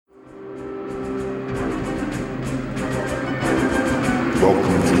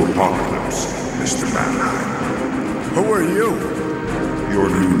Welcome to Apocalypse, Mr. Mannheim. Who are you? Your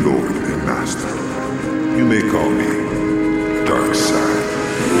new lord and master. You may call me Darkseid.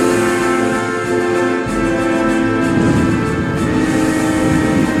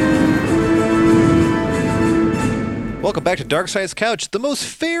 Welcome back to Darkseid's Couch, the most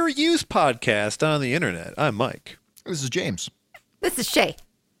fair use podcast on the internet. I'm Mike. This is James. This is Shay.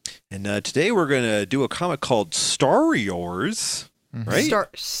 And today we're going to do a comic called Stariors, right?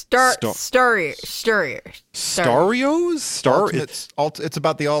 Starios? It's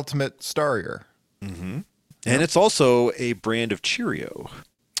about the ultimate Starior. Mm-hmm. And it's also a brand of Cheerio.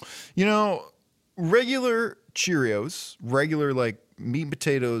 You know, regular Cheerios, regular like meat and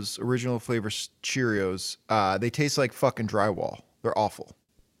potatoes, original flavor Cheerios, they taste like fucking drywall. They're awful.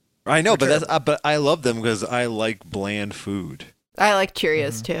 I know, but I love them because I like bland food. I like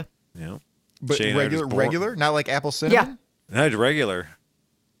Cheerios too. Yeah. But regular? Not like apple cinnamon? Yeah. Not regular.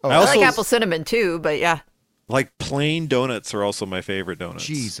 Oh, I like apple cinnamon too, but yeah. Like plain donuts are also my favorite donuts.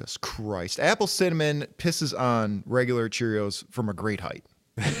 Jesus Christ. Apple cinnamon pisses on regular Cheerios from a great height.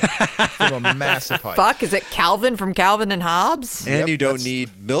 From a massive height. Fuck, is it Calvin from Calvin and Hobbes? And you don't need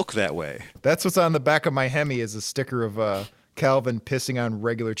milk that way. That's what's on the back of my Hemi is a sticker of Calvin pissing on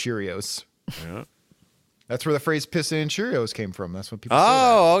regular Cheerios. Yeah. That's where the phrase pissing in Cheerios came from. That's what people say.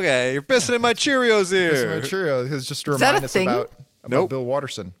 Oh, okay. You're pissing in my Cheerios here. Pissing in my Cheerios is just to Is that remind a us thing? about Nope. Bill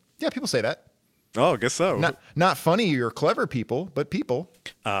Watterson. Yeah, people say that. Oh, I guess so. Not funny or clever people, but people.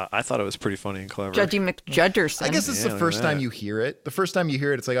 I thought it was pretty funny and clever. Judgy McJudgerson. I guess it's the first time you hear it. The first time you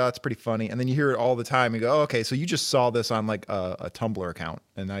hear it, it's like, oh, it's pretty funny. And then you hear it all the time. You go, oh, okay, so you just saw this on like a Tumblr account.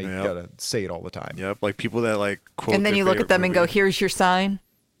 And now you got to say it all the time. Yep, like people that like quote And then their you look at favorite them and go, movie. here's your sign.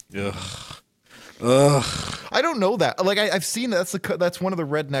 Ugh. Ugh. I don't know that. Like, I've seen that's one of the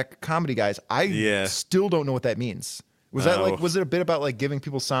redneck comedy guys. I still don't know what that means. Was it a bit about like giving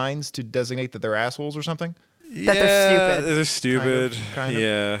people signs to designate that they're assholes or something? That they're stupid. They're stupid. Kind of.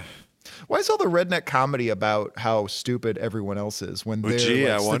 Yeah. Why is all the redneck comedy about how stupid everyone else is when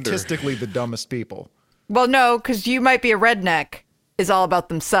they're I wonder. statistically the dumbest people? Well, no, because you might be a redneck is all about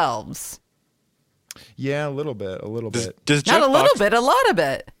themselves. Yeah, a little bit. Does Not Jeff a little Fox- bit, a lot of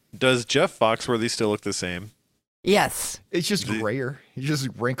it. Does Jeff Foxworthy still look the same? Yes. It's just grayer. He's just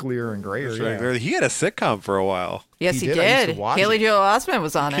wrinklier and grayer. Yeah. He had a sitcom for a while. Yes, he He did. I used did. to watch Haley it. Joel Osment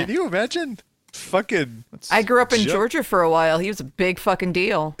was on Can it. you imagine? Fucking. I grew up in Jeff- Georgia for a while. He was a big fucking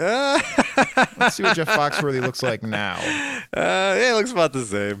deal. Let's see what Jeff Foxworthy looks like now. Yeah, it looks about the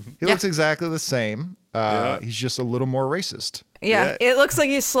same. He looks exactly the same. Yeah. He's just a little more racist. Yeah, it looks like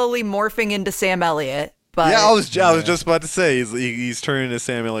he's slowly morphing into Sam Elliott. But Yeah, I was just about to say he's turning into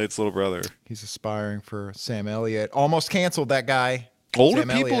Sam Elliott's little brother. He's aspiring for Sam Elliott. Almost canceled that guy. Older Sam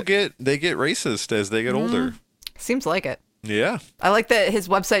people Elliott. get racist as they get older. seems like it. Yeah. I like that his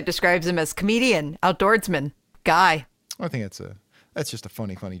website describes him as comedian, outdoorsman, guy. I think that's just a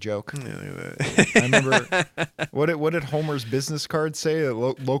funny joke. I remember what did Homer's business card say? A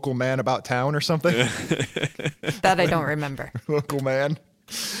local man about town or something? That I don't remember. Local man.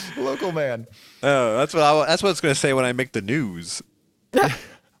 Oh, that's what it's going to say when I make the news.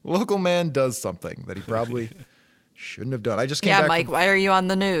 Local man does something that he probably shouldn't have done. I just came Yeah, back Mike, from why are you on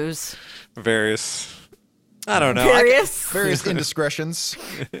the news? Various. I don't know. various indiscretions.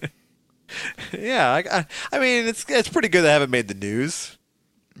 Yeah, I mean it's pretty good that I haven't made the news.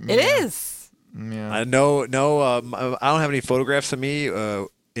 It is. Yeah. I know. No, I don't have any photographs of me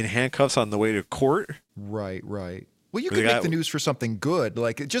in handcuffs on the way to court. Right. Well, you The could guy- make the news for something good.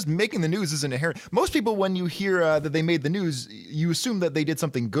 Like, just making the news isn't inherent. Most people, when you hear that they made the news, you assume that they did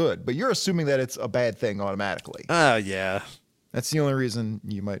something good, but you're assuming that it's a bad thing automatically. Yeah. That's the only reason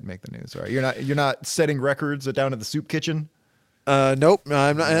you might make the news. All right, you're not setting records down at the soup kitchen. Nope.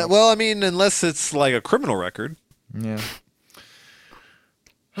 I'm not. Well, I mean, unless it's like a criminal record. Yeah.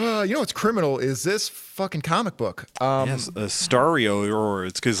 You know what's criminal is this fucking comic book. Yes,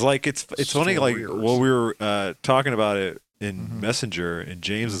 Stariors, because like it's funny. Like Stariors. when we were talking about it in Messenger, and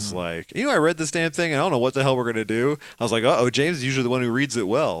James is like, I read this damn thing, and I don't know what the hell we're gonna do. I was like, James is usually the one who reads it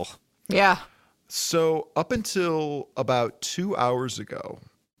well. Yeah. So up until about 2 hours ago,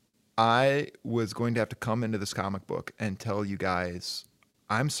 I was going to have to come into this comic book and tell you guys,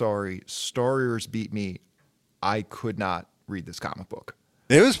 I'm sorry, Stariors beat me. I could not read this comic book.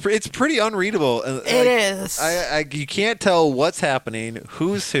 It's pretty unreadable. It is. You can't tell what's happening,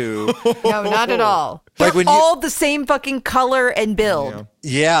 who's who. No, not at all. Like They're when you- all the same fucking color and build. Yeah.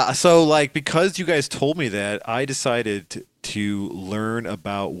 Yeah, so like because you guys told me that, I decided to learn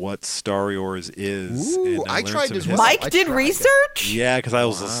about what Stariors is. Ooh, and I learned tried some as history. well. Mike did research? Yeah, because I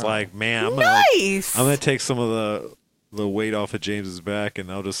was just like, man, I'm Nice. gonna take some of the the weight off of James's back,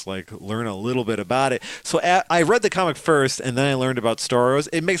 and I'll just like learn a little bit about it. So I read the comic first, and then I learned about Star Wars.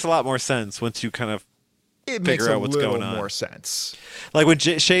 It makes a lot more sense once you kind of It makes figure a out what's little going on. more sense. Like when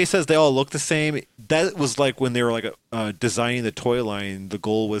Shay says they all look the same, that was like when they were like designing the toy line. The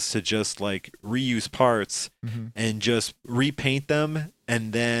goal was to just like reuse parts and just repaint them,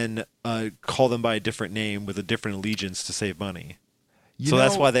 and then call them by a different name with a different allegiance to save money. So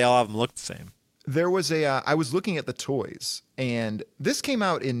that's why they all have them look the same. There was I was looking at the toys, and this came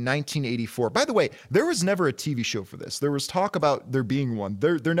out in 1984. By the way, there was never a TV show for this. There was talk about there being one.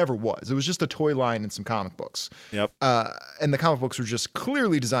 There never was. It was just a toy line and some comic books. Yep. And the comic books were just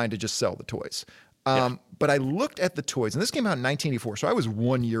clearly designed to just sell the toys. But I looked at the toys, and this came out in 1984, so I was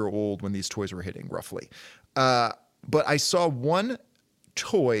 1 year old when these toys were hitting, roughly. But I saw one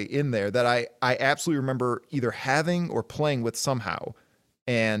toy in there that I absolutely remember either having or playing with somehow.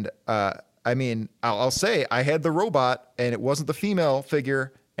 And I mean, I'll say I had the robot, and it wasn't the female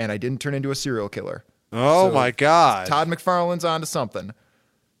figure, and I didn't turn into a serial killer. Oh So, my God. Todd McFarlane's onto something.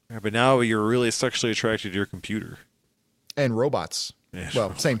 Yeah, but now you're really sexually attracted to your computer. And robots. Yeah.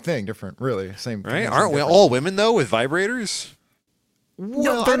 Well, same thing, different, really. Same. Right? same Aren't we difference. all women, though, with vibrators? Well,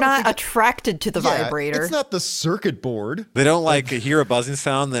 No, I they're don't not think attracted to the yeah, vibrator. It's not the circuit board. They don't like hear a buzzing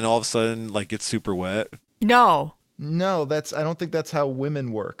sound, then all of a sudden like it's super wet. No, No, I don't think that's how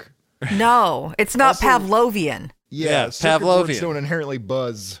women work. no, it's not Also- Pavlovian. Yeah, Yeah, circuit boards Pavlovian. don't inherently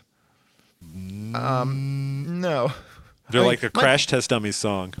buzz. No. They're I mean, like a Crash Test Dummies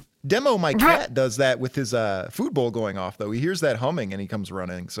song. Demo, my cat does that with his food bowl going off, though. He hears that humming and he comes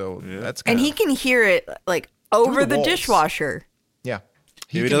running. So that's kind And he can hear it like over the the walls. dishwasher. yeah.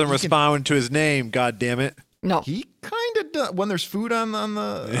 He can- doesn't can- respond to his name, god damn it. No. He kind of does. When there's food on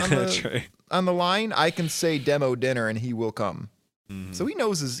That's right. on the line, I can say demo dinner and he will come. Mm-hmm. So he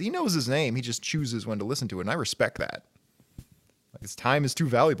knows his name. He just chooses when to listen to it, and I respect that. Like, his time is too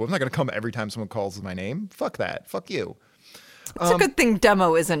valuable. I'm not going to come every time someone calls my name. Fuck that. Fuck you. It's a good thing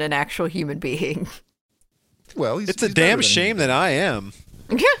Demo isn't an actual human being. Well, It's a he's better damn than- shame that I am.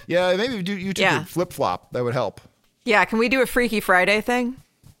 Yeah. Yeah, maybe if you two Yeah. could flip flop. That would help. Yeah, can we do a Freaky Friday thing?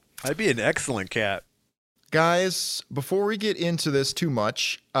 I'd be an excellent cat. Guys, before we get into this too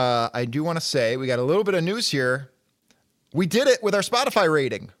much, I do want to say we got a little bit of news here. We did it with our Spotify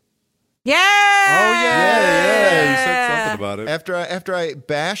rating. Yeah. Oh yeah, you said something about it. After I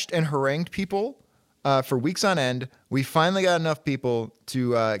bashed and harangued people for weeks on end, we finally got enough people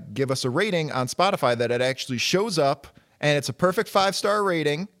to give us a rating on Spotify that it actually shows up, and it's a perfect 5-star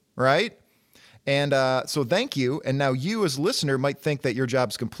rating, right? And so thank you. And now you, as a listener, might think that your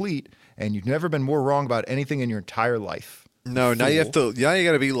job's complete, and you've never been more wrong about anything in your entire life. No, now you have to. Now you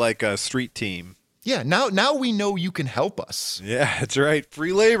got to be like a street team. Yeah, now we know you can help us. Yeah, that's right.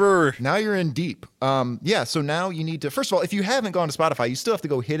 Free labor. Now you're in deep. Yeah, so now you need to, first of all, if you haven't gone to Spotify, you still have to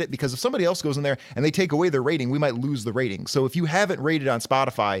go hit it, because if somebody else goes in there and they take away their rating, we might lose the rating. So if you haven't rated on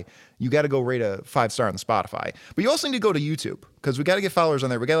Spotify, you got to go rate a 5-star on the Spotify. But you also need to go to YouTube, because we got to get followers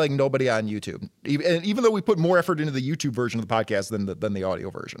on there. We got like nobody on YouTube, even though we put more effort into the YouTube version of the podcast than the audio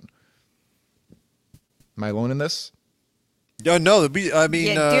version. Am I alone in this? No, I mean,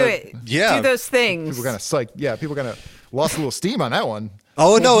 Yeah, do it. Yeah. Do those things. People kind of psyched. Yeah, people kind of lost a little steam on that one.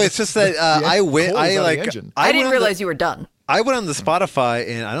 Oh no, it's just that I went. coals I out of the like. engine. I went didn't on the- realize you were done. I went on the Spotify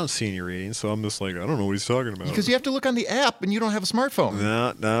and I don't see any ratings, so I'm just like, I don't know what he's talking about. Because you have to look on the app and you don't have a smartphone.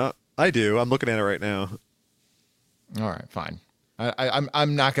 No, I do. I'm looking at it right now. All right, fine.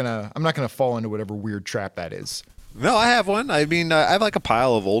 I'm not gonna fall into whatever weird trap that is. No, I have one. I mean, I have like a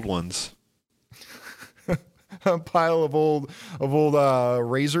pile of old ones. A pile of old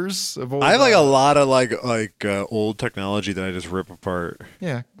razors. Of old, I have like a lot of like old technology that I just rip apart.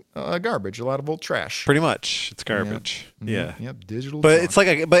 yeah, garbage. A lot of old trash. Pretty much, it's garbage. Yeah. Yep. Digital. But junk. it's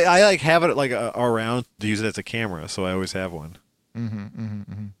like, but I like have it like around to use it as a camera, so I always have one.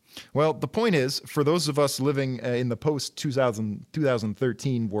 Well, the point is, for those of us living in the post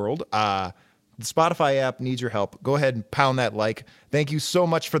 2013 world, the Spotify app needs your help. Go ahead and pound that like. Thank you so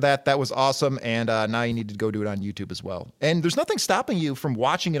much for that. That was awesome. And now you need to go do it on YouTube as well. And there's nothing stopping you from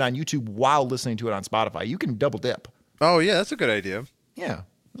watching it on YouTube while listening to it on Spotify. You can double dip. Oh yeah, that's a good idea. Yeah.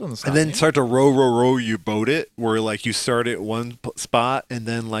 And then start to row you boat it, where like you start at one spot, and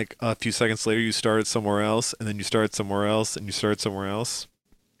then like a few seconds later you start somewhere else, and then you start somewhere else, and you start somewhere else.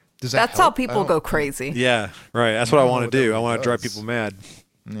 Does that That's how help? people go crazy. Yeah, right. That's what I don't want know to what do. that I want to drive does. people mad.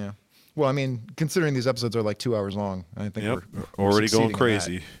 Yeah. Well, I mean, considering these episodes are like 2 hours long, I think Yep, we're already going succeeding in that.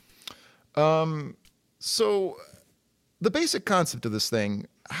 crazy. So, the basic concept of this thing,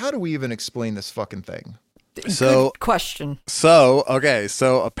 how do we even explain this fucking thing? So Good question. okay.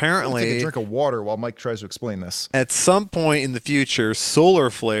 So Take a apparently, drink of water while Mike tries to explain this. at some point in the future, solar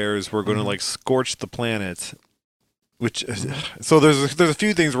flares were going to like scorch the planet. Which so there's a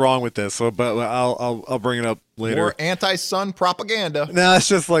few things wrong with this. So, but I'll bring it up later. More anti-sun propaganda. No, it's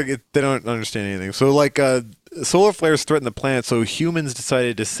just like they don't understand anything. So like solar flares threaten the planet, so humans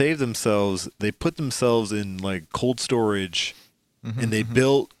decided to save themselves. They put themselves in like cold storage, and they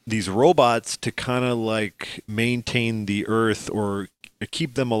built these robots to kind of like maintain the Earth or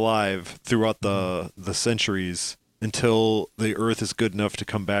keep them alive throughout the centuries until the Earth is good enough to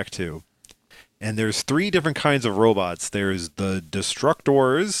come back to. And there's 3 different kinds of robots. There's the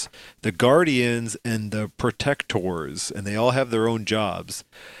Destructors, the Guardians, and the Protectors, and they all have their own jobs.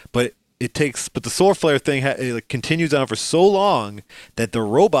 But the solar flare thing it continues on for so long that the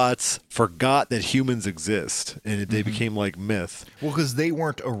robots forgot that humans exist, and they became like myth. Well, because they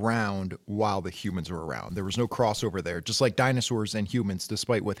weren't around while the humans were around. There was no crossover there, just like dinosaurs and humans,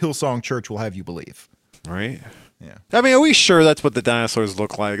 despite what Hillsong Church will have you believe. Right? Yeah. I mean, are we sure that's what the dinosaurs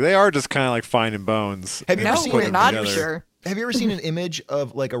look like? They are just kind of like finding bones. Have you No, ever seen we're it not together. sure. Have you ever seen an image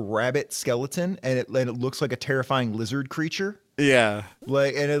of like a rabbit skeleton and it looks like a terrifying lizard creature? Yeah.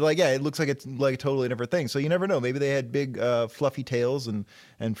 Like and it looks like it's like a totally different thing. So you never know. Maybe they had big fluffy tails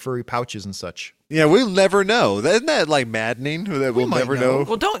and furry pouches and such. Yeah, we'll never know. Isn't that like maddening that we'll might never know.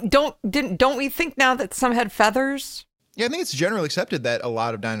 know? Well, don't we think now that some had feathers? Yeah, I think it's generally accepted that a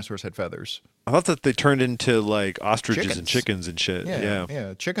lot of dinosaurs had feathers. I thought that they turned into like ostriches and chickens and shit. Yeah,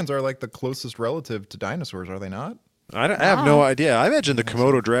 Yeah. Chickens are like the closest relative to dinosaurs, are they not? I have no idea. I imagine the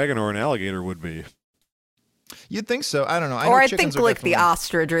Komodo dragon or an alligator would be. You'd think so. I don't know. Or know I chickens think are like the definitely-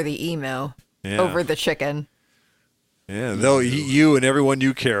 ostrich or the emu Yeah. over the chicken. Yeah, they'll eat you and everyone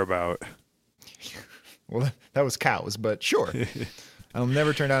you care about. Well, that was cows, but sure. I'll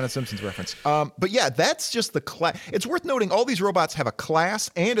never turn down a Simpsons reference. But yeah, that's just the class. It's worth noting all these robots have a class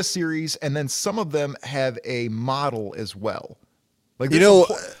and a series, and then some of them have a model as well. Like You there's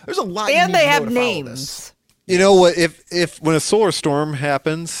know- there's a lot. you And need they to know have to follow names. this. You know what? If when a solar storm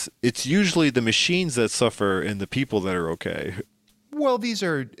happens, it's usually the machines that suffer and the people that are okay. Well,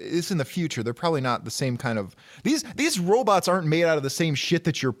 it's in the future. They're probably not the same kind of these robots aren't made out of the same shit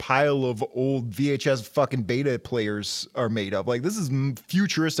that your pile of old VHS fucking beta players are made of. Like this is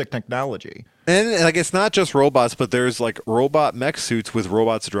futuristic technology. And like it's not just robots, but there's like robot mech suits with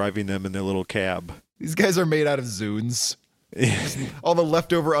robots driving them in their little cab. These guys are made out of Zunes. All the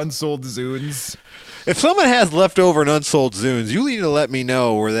leftover unsold Zunes. If someone has leftover and unsold Zunes, you need to let me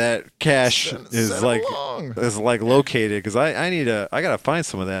know where that cash Send is it like along. located because I gotta find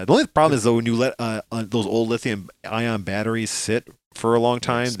some of that. The only problem is though when you let those old lithium ion batteries sit for a long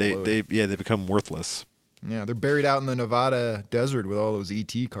time, explode. they become worthless. Yeah, they're buried out in the Nevada desert with all those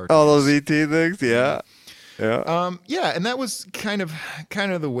ET cartoons. All those ET things, yeah. Yeah, and that was kind of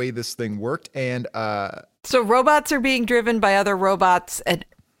the way this thing worked. And So robots are being driven by other robots, and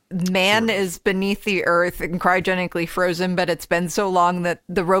man is beneath the earth and cryogenically frozen, but it's been so long that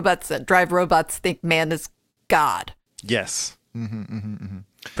the robots that drive robots think man is God. Yes.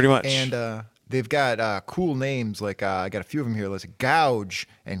 Pretty much. and they've got cool names like I got a few of them here. Let's see, Gouge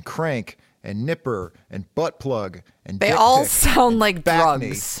and Crank and Nipper and Butt Plug and They Dick all Pic, sound like Batney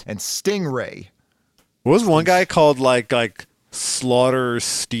drugs. and Stingray. what was one guy called like Slaughter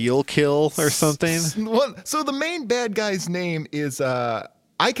Steel Kill or something? So the main bad guy's name is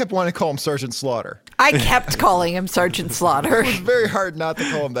I kept wanting to call him Sergeant Slaughter. I kept calling him Sergeant Slaughter. It's very hard not to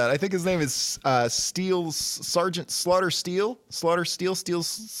call him that. I think his name is Sergeant Slaughter Steel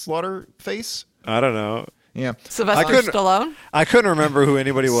Slaughter Face. I don't know. Yeah. Sylvester couldn't- Stallone? I couldn't remember who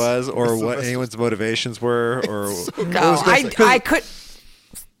anybody was or what Sylvester. anyone's motivations were or No, I could.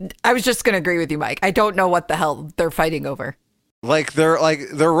 I was just going to agree with you, Mike. I don't know what the hell they're fighting over.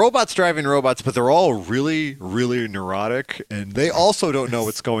 they're robots driving robots, but they're all really, really neurotic, and they also don't know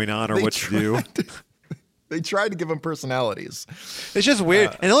what's going on or They what to do. They tried to give him personalities. It's just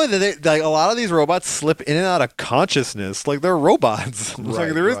weird, and only that like a lot of these robots slip in and out of consciousness, like they're robots. It's like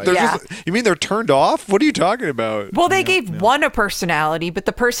Right, they're right. Yeah. just. You mean they're turned off? What are you talking about? Well, they gave one a personality, but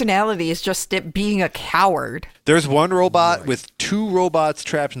the personality is just it being a coward. There's one robot with 2 robots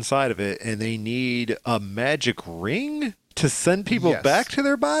trapped inside of it, and they need a magic ring to send people Yes. back to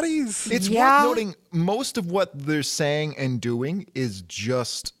their bodies. It's Yeah. worth noting most of what they're saying and doing is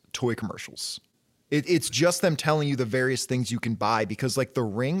just toy commercials. It's just them telling you the various things you can buy because, like the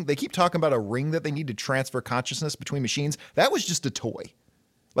ring, they keep talking about a ring that they need to transfer consciousness between machines. That was just a toy.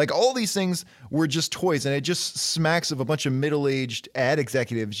 Like all these things were just toys, and it just smacks of a bunch of middle-aged ad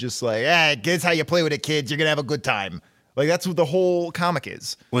executives just like, ah, guess how you play with it, kids. You're going to have a good time. Like that's what the whole comic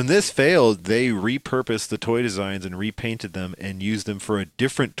is. When this failed, they repurposed the toy designs and repainted them and used them for a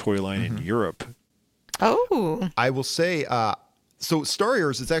different toy line in Europe. Oh. I will say, so Star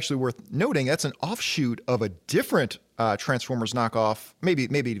Wars, it's actually worth noting, that's an offshoot of a different Transformers knockoff, maybe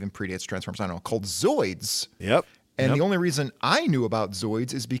it even predates Transformers, I don't know, called Zoids. Yep. And the only reason I knew about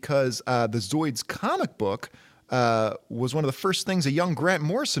Zoids is because the Zoids comic book was one of the first things a young Grant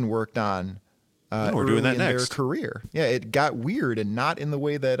Morrison worked on we're doing that in their next. career. Yeah, it got weird and not in the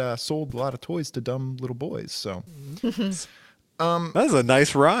way that sold a lot of toys to dumb little boys. So, That's a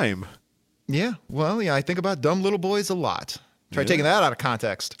nice rhyme. yeah, well, yeah, I think about dumb little boys a lot. Try taking that out of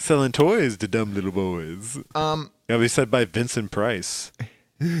context. Selling toys to dumb little boys. Gotta be said by Vincent Price.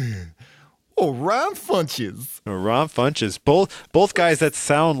 Oh, Ron Funches. Or Ron Funches. Both guys that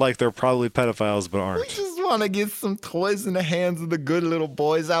sound like they're probably pedophiles but We aren't. just want to get some toys in the hands of the good little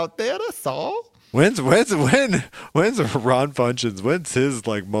boys out there. That's all. When's Ron Funches? When's his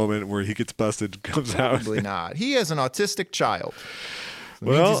like moment where he gets busted comes out? Probably not. He has an autistic child. So it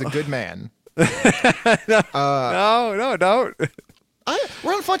Well- means he's a good man. No, don't.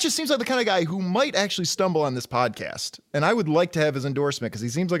 Ron Funches seems like the kind of guy who might actually stumble on this podcast, and I would like to have his endorsement because he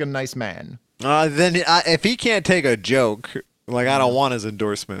seems like a nice man. Then if he can't take a joke, like I don't want his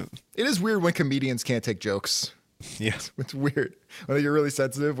endorsement. It is weird when comedians can't take jokes. Yeah. It's weird. When you're really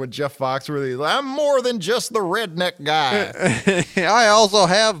sensitive, when Jeff Foxworthy, I'm more than just the redneck guy. I also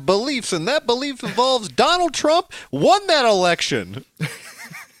have beliefs, and that belief involves Donald Trump won that election.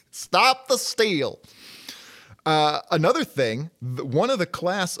 Stop the steal. Another thing, one of the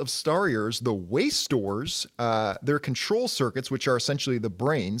class of Stariers, the Waystors, their control circuits, which are essentially the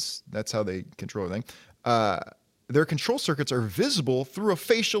brains, that's how they control everything, their control circuits are visible through a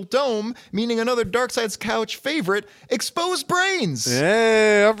facial dome, meaning another Dark Side's Couch favorite, exposed brains.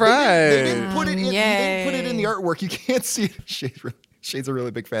 Hey, all right. They didn't put it in. They didn't put it in the Yay. artwork. You can't see it. Shade's a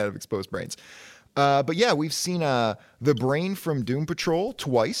really big fan of exposed brains. But yeah, we've seen the Brain from Doom Patrol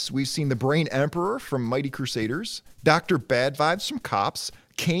twice. We've seen the Brain Emperor from Mighty Crusaders, Dr. Bad Vibes from Cops,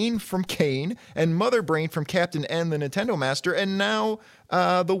 Kane from Kane, and Mother Brain from Captain N, the Nintendo Master, and now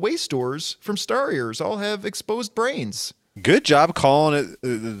the Waystors from Stariers all have exposed brains. Good job calling it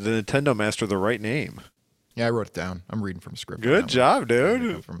the Nintendo Master the right name. Yeah, I wrote it down. I'm reading from a script. Good job,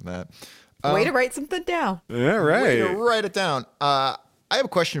 dude. From that. Way to write something down. Yeah, Way to right. write it down. I have a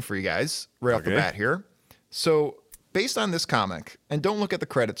question for you guys right off the Okay. bat here. So, based on this comic, and don't look at the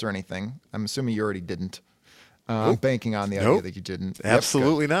credits or anything. I'm assuming you already didn't. I'm banking on the idea Nope. that you didn't. Yep,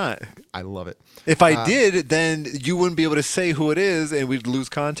 Absolutely not. good. I love it. If I did, then you wouldn't be able to say who it is, and we'd lose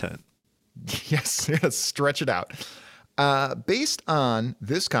content. Yes, stretch it out. Based on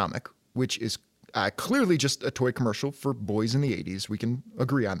this comic, which is clearly just a toy commercial for boys in the 80s, we can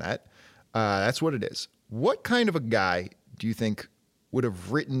agree on that. That's what it is. What kind of a guy do you think would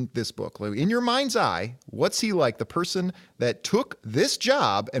have written this book? Like, in your mind's eye, what's he like? The person that took this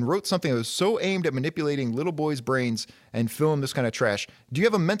job and wrote something that was so aimed at manipulating little boys' brains and filling this kind of trash. Do you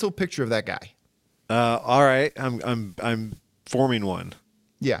have a mental picture of that guy? All right, I'm forming one.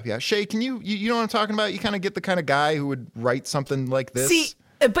 Yeah. Shay, can you know what I'm talking about? You kind of get the kind of guy who would write something like this. See,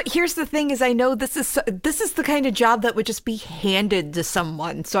 but here's the thing: is I know this is the kind of job that would just be handed to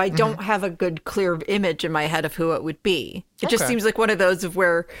someone, so I don't have a good, clear image in my head of who it would be. It just Okay. seems like one of those of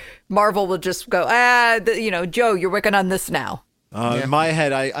where Marvel will just go, Joe, you're working on this now. In my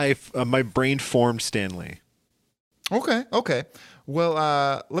head, I my brain formed Stanley. Okay.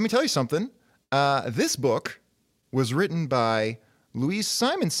 Well, let me tell you something. This book was written by Louise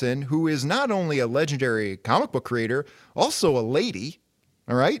Simonson, who is not only a legendary comic book creator, also a lady.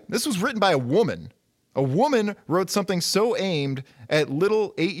 All right? This was written by a woman. A woman wrote something so aimed at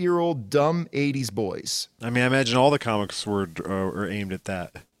little 8-year-old dumb 80s boys. I mean, I imagine all the comics were aimed at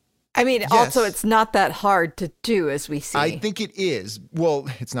that. I mean, also, Yes. it's not that hard to do, as we see. I think it is. Well,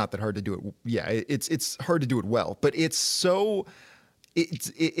 it's not that hard to do it. Yeah, it's hard to do it well, but it's so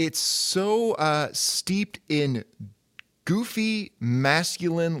steeped in goofy,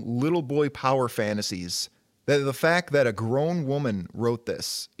 masculine little boy power fantasies that the fact that a grown woman wrote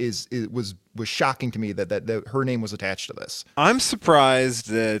this was shocking to me that her name was attached to this. I'm surprised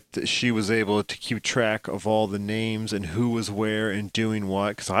that she was able to keep track of all the names and who was where and doing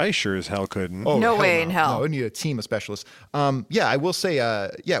what, because I sure as hell couldn't. No way in hell. No, I need a team of specialists. Yeah, I will say,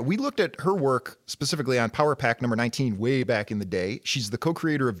 we looked at her work specifically on Power Pack number 19 way back in the day. She's the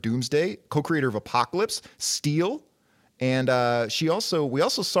co-creator of Doomsday, co-creator of Apocalypse, Steel, and we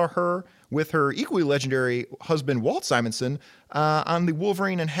also saw her with her equally legendary husband Walt Simonson on the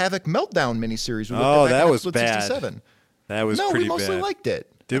Wolverine and Havoc Meltdown miniseries. We looked at back that in was episode bad. 67. That was No, pretty we mostly bad. liked it.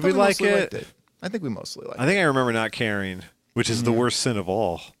 I Did thought we like mostly it? liked it? I think we mostly like I think I remember not caring, which is the worst sin of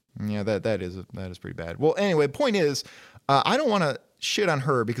all. it. Yeah, that is pretty bad. Well, anyway, point is, I don't want to shit on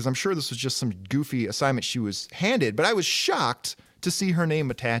her because I'm sure this was just some goofy assignment she was handed, but I was shocked to see her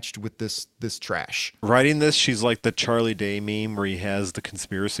name attached with this trash. Writing this, she's like the Charlie Day meme where he has the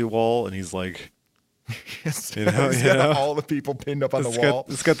conspiracy wall and he's like, It's You know, got all the people pinned up on the wall.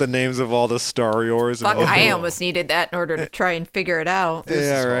 it's got the names of all the Star Wars. Fuck, And all I the- almost needed that in order to try and figure it out. This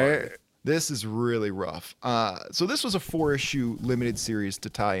Yeah, is right. hard. This is really rough. So this was a 4-issue limited series to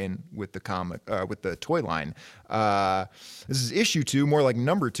tie in with the comic, with the toy line. This is issue 2, more like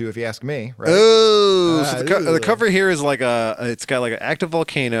number 2, if you ask me. Right? Oh, so the ugh. cover here is like it's got like an active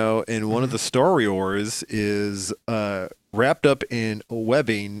volcano, and one of the Star Wars is wrapped up in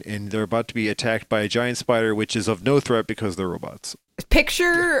webbing, and they're about to be attacked by a giant spider, which is of no threat because they're robots.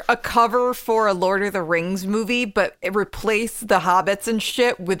 Picture a cover for a Lord of the Rings movie, but replace the hobbits and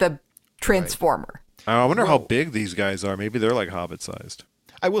shit with a transformer. I wonder how big these guys are. Maybe they're like Hobbit-sized.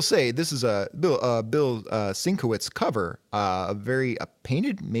 I will say this is a Bill Sienkiewicz cover, very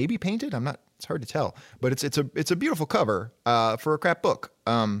painted, maybe painted. I'm not. It's hard to tell, but it's a beautiful cover for a crap book.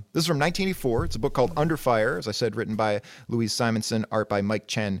 This is from 1984. It's a book called Under Fire, as I said, written by Louise Simonson, art by Mike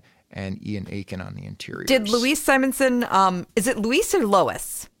Chen and Ian Aiken on the interior. Did Louise Simonson, is it Louise or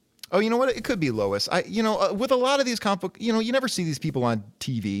Lois? Oh, you know what? It could be Lois. With a lot of these comic book, you never see these people on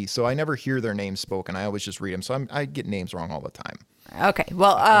TV, so I never hear their names spoken. I always just read them, so I get names wrong all the time. Okay,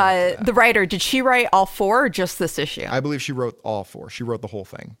 well, the writer, did she write all 4 or just this issue? I believe she wrote all 4. She wrote the whole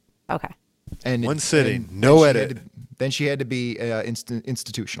thing. Okay. And One sitting, and no then edit. Then she had to be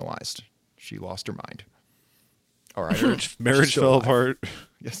institutionalized. She lost her mind. All right, Marriage fell apart.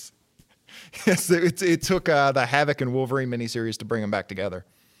 Yes, yes. It took the Havoc and Wolverine miniseries to bring them back together.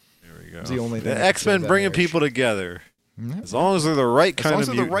 There we go. It's the only thing The that could X-Men save that bringing marriage. people together. As long as they're the right As kind long of as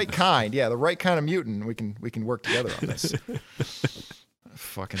they're the mutant. right kind, yeah, the right kind of mutant, we can work together on this.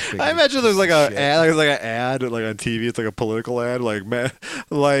 Fucking. I imagine there's like a shit. ad, like an ad like on TV. It's like a political ad,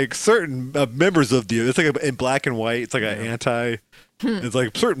 like certain members of the. It's like in black and white. It's like an anti. It's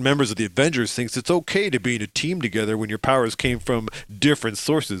like certain members of the Avengers thinks it's okay to be in a team together when your powers came from different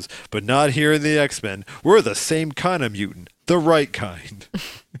sources, but not here in the X-Men. We're the same kind of mutant, the right kind.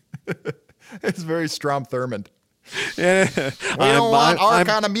 It's very Strom Thurmond. Yeah, We don't want our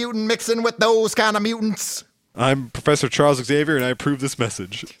kind of mutant mixing with those kind of mutants. I'm Professor Charles Xavier, and I approve this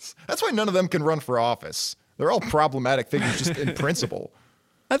message. That's why none of them can run for office. They're all problematic figures just in principle.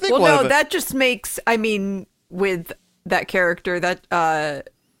 I think. Well, one no, of it- that just makes, I mean, with that character, that,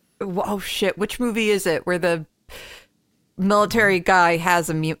 oh shit, which movie is it where the military guy has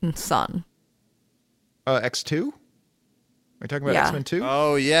a mutant son? X2? Are you talking about Yeah. X-Men 2?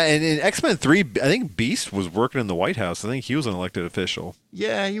 Oh yeah, and in X-Men 3, I think Beast was working in the White House. I think he was an elected official.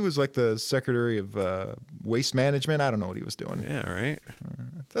 Yeah, he was like the Secretary of Waste Management. I don't know what he was doing. Yeah, right.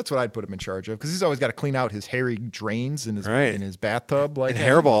 That's what I'd put him in charge of because he's always got to clean out his hairy drains in his Right. in his bathtub. Like And yeah,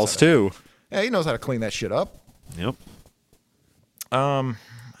 he knows hairballs how to- too. Yeah, he knows how to clean that shit up. Yep. I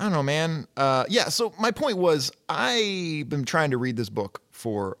don't know, man. Yeah, so my point was I've been trying to read this book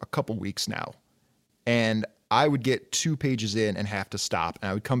for a couple weeks now. And I would get 2 pages in and have to stop.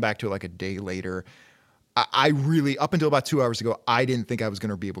 And I would come back to it like a day later. I really, up until about 2 hours ago, I didn't think I was going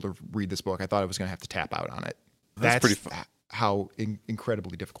to be able to read this book. I thought I was going to have to tap out on it. That's pretty fun. How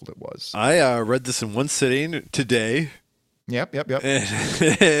incredibly difficult it was. I read this in one sitting today. Yep.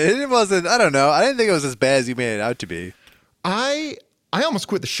 It wasn't. I don't know. I didn't think it was as bad as you made it out to be. I almost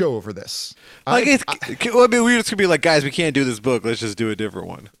quit the show over this. Like I mean, we just could be like, guys, we can't do this book. Let's just do a different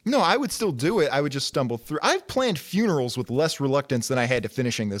one. No, I would still do it. I would just stumble through. I've planned funerals with less reluctance than I had to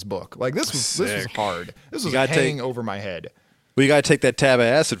finishing this book. Like this was Sick. hard. This was gotta hanging over my head. We got to take that tab of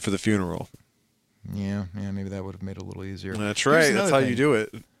acid for the funeral. Yeah, maybe that would have made it a little easier. That's Here's right. That's another how thing. you do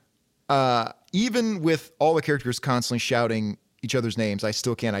it. Even with all the characters constantly shouting each other's names, I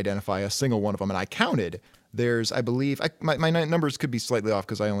still can't identify a single one of them. And I counted. There's, I believe, my numbers could be slightly off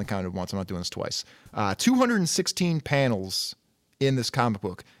because I only counted once. I'm not doing this twice. 216 panels in this comic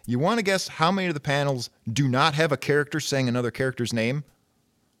book. You want to guess how many of the panels do not have a character saying another character's name?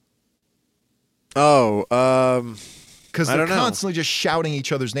 Oh, Because I they're don't know. constantly just shouting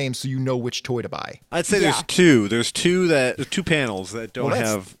each other's names so you know which toy to buy. I'd say Yeah. there's two. There's two panels that don't Well,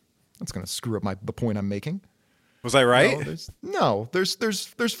 that's- have. That's going to screw up the point I'm making. Was I right?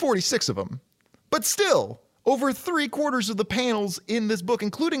 There's 46 of them. But still, over 3/4 of the panels in this book,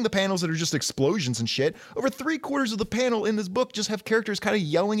 including the panels that are just explosions and shit, over 3/4 of the panel in this book just have characters kind of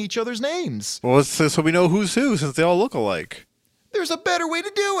yelling each other's names. Well, so we know who's who since they all look alike. There's a better way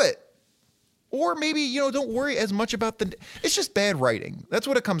to do it. Or maybe, don't worry as much about it's just bad writing. That's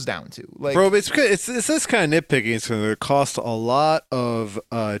what it comes down to. Like, Bro, it's this kind of nitpicking. It's going to cost a lot of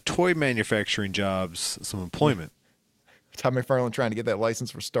toy manufacturing jobs some employment. Todd McFarlane trying to get that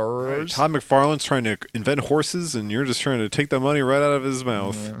license for Star Wars. Todd McFarlane's trying to invent horses, and you're just trying to take that money right out of his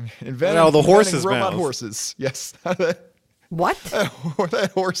mouth. Invent Out of the horse's inventing robot mouth. horses. Yes. What?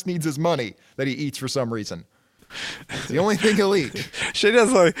 That horse needs his money that he eats for some reason. It's the only thing he'll eat. She's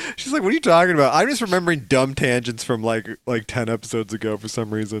like, what are you talking about? I'm just remembering dumb tangents from like 10 episodes ago for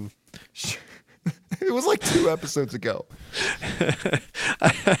some reason. It was like 2 episodes ago.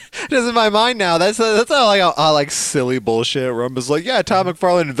 It is in my mind now. That's how like silly bullshit where I'm just like, yeah, Todd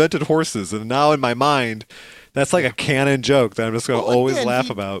McFarlane invented horses, and now in my mind, that's like a canon joke that I'm just gonna always again, laugh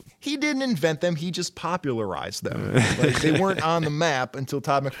about. He didn't invent them. He just popularized them. Like, they weren't on the map until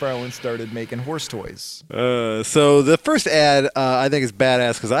Todd McFarlane started making horse toys. So the first ad I think is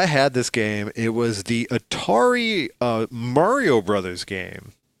badass because I had this game. It was the Atari Mario Brothers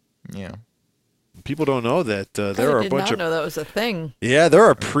game. Yeah. People don't know that there are I a did bunch not of know that was a thing. yeah, there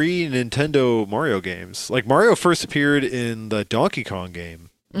are pre-Nintendo Mario games. Like Mario first appeared in the Donkey Kong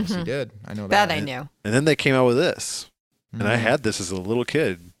game, Yes, he did. I know that. That I knew. and then they came out with this. And I had this as a little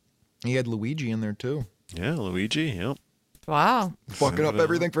kid. He had Luigi in there too. Yeah, Luigi. Yep. Wow. Fucking up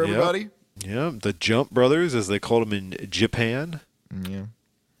everything for Yep. everybody. Yeah, the Jump Brothers, as they called them in Japan. Yeah.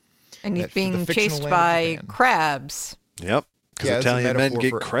 And he's The being fictional chased land of by Japan. crabs. Yep. Because Yeah, it's a Italian men metaphor get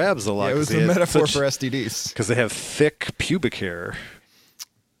for- crabs a lot. Yeah, it 'cause was they a had metaphor such- for STDs. Because they have thick pubic hair.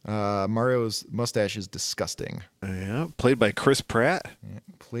 Mario's mustache is disgusting. Yeah, played by Chris Pratt.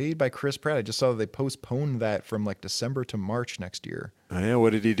 Played by Chris Pratt. I just saw that they postponed that from like December to March next year. Yeah,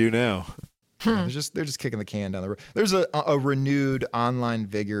 what did he do now? Yeah, they're just kicking the can down the road. There's a renewed online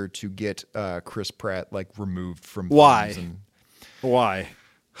vigor to get Chris Pratt like removed from Why? things Why?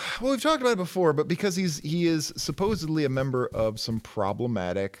 Well, we've talked about it before, but because he is supposedly a member of some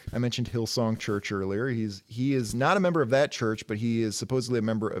problematic. I mentioned Hillsong Church earlier. He is not a member of that church, but he is supposedly a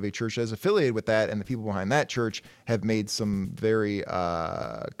member of a church that is affiliated with that, and the people behind that church have made some very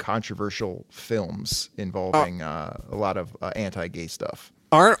controversial films involving a lot of anti-gay stuff.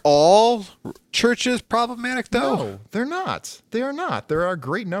 Aren't all churches problematic though? No, they're not. They are not. There are a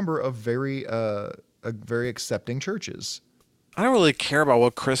great number of very accepting churches. I don't really care about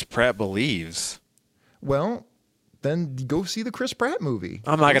what Chris Pratt believes. Well, then go see the Chris Pratt movie.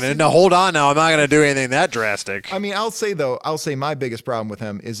 I'm not gonna. No, hold on now. I'm not gonna do anything that drastic. I mean, I'll say my biggest problem with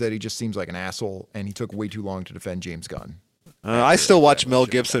him is that he just seems like an asshole, and he took way too long to defend James Gunn. I still watch Mel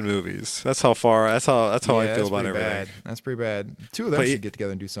Gibson movies. That's how far. That's how I feel that's about pretty everything. bad. That's pretty bad. Two of them But should get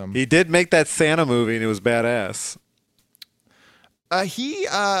together and do some. He did make that Santa movie, and it was badass.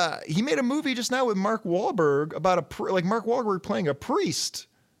 He made a movie just now with Mark Wahlberg about Mark Wahlberg playing a priest,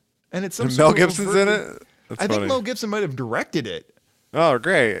 and it's some And sort Mel of Gibson's in avert- it. That's I think funny. Mel Gibson might have directed it. Oh,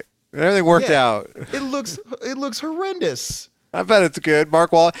 great! Everything worked Yeah. out. It looks horrendous. I bet it's good.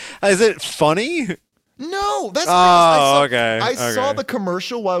 Mark Wall. Is it funny? No, that's Oh, okay, I saw okay. the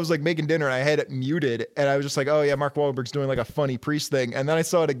commercial while I was like making dinner, and I had it muted, and I was just like, "Oh yeah, Mark Wahlberg's doing like a funny priest thing," and then I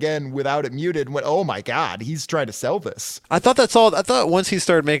saw it again without it muted, and went, "Oh my god, he's trying to sell this." I thought that's all. I thought once he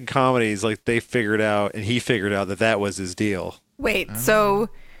started making comedies, like they figured out, and he figured out that was his deal. Wait, so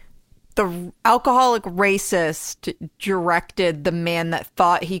the alcoholic racist directed the man that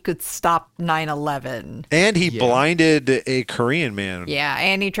thought he could stop 9/11. And he blinded a Korean man. Yeah,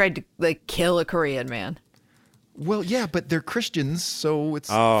 and he tried to like kill a Korean man. Well, yeah, but they're Christians, so it's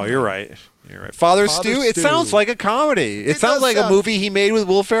Oh, you're right. You're right. Father Stew. It Stew. sounds like a comedy. It sounds does like a sound- movie he made with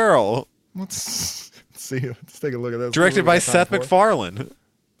Will Ferrell, let's see. Let's take a look at this. directed by Seth MacFarlane.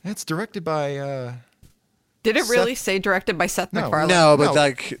 It's directed by. Did it really say directed by Seth No. MacFarlane? No, but No.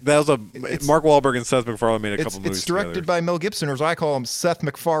 like that was a Mark Wahlberg and Seth MacFarlane made a It's couple movies directed together. by Mel Gibson, or as I call him, Seth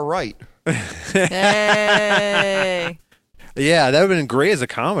MacFar-Right. Hey. Yeah, that would have been great as a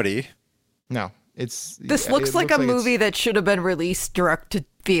comedy. No, it's This yeah, looks it like a it's- movie that should have been released direct to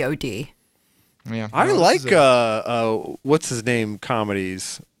VOD. Yeah, I no, this like is a- what's his name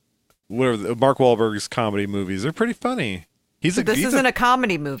comedies. Whatever Mark Wahlberg's comedy movies, they're pretty funny. He's a This he's isn't a, a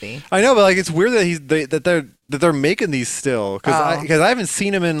comedy movie. I know, but like it's weird that they're making these still because Oh. I haven't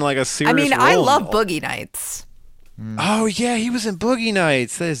seen him in like a serious. I mean, role I in love all- Boogie Nights. Oh yeah, he was in Boogie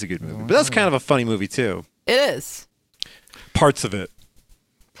Nights. That is a good movie, but that's kind of a funny movie too. It is. Parts of it.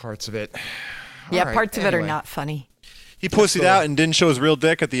 parts of it. Yeah, All right, parts of it are anyway. not funny. He pussied out and didn't show his real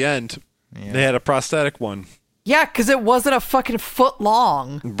dick at the end. Yeah. They had a prosthetic one, Yeah, because it wasn't a fucking foot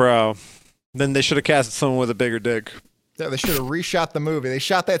long. bro. Then they should have casted someone with a bigger dick. Yeah, they should have reshot the movie. They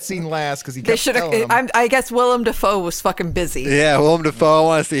shot that scene last because he They kept should telling have. him. I guess Willem Dafoe was fucking busy. Yeah, Willem Dafoe. I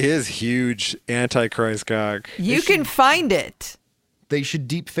want to see his huge Antichrist cock. You can find it. They should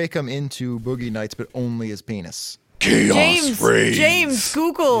deep fake him into Boogie Nights, but only his penis. James,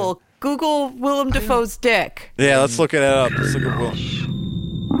 Google Willem Dafoe's dick. Yeah, let's look it up. Let's look at Willem.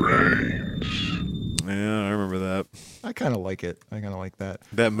 Yeah, I remember that. I kind of like it. I kind of like that.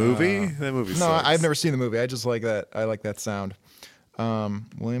 That movie? That movie No, sucks. I've never seen the movie. I just like that. I like that sound.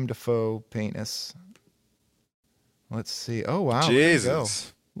 William Dafoe penis. Let's see. Oh wow!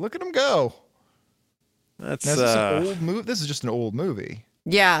 Jesus. Look at him go. That's Now, is this an old movie? This is just an old movie.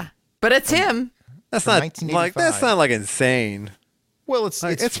 Yeah, but it's him. that's from not 1985. that's not like insane. Well, it's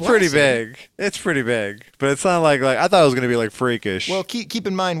Like, it's pretty flaccid. big. It's pretty big, but it's not like I thought it was gonna be like freakish. Well, keep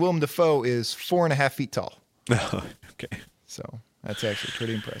in mind, Willem Dafoe is 4.5 feet tall, okay. so that's actually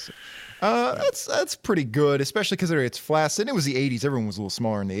pretty impressive. That's pretty good, especially considering it's flaccid. It was the 80s. Everyone was a little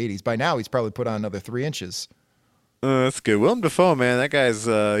smaller in the 80s. By now, he's probably put on another 3 inches. That's good. Willem Dafoe, man, that guy's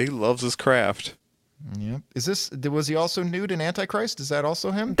he loves his craft. Yep. Was he also nude in Antichrist? Is that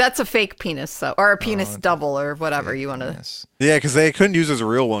also him? That's a fake penis, though, or a penis double, or whatever you want to. Yes. Yeah, because they couldn't use his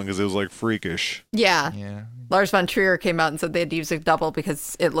real one because it was like freakish. Yeah. Yeah. Lars von Trier came out and said they had to use a double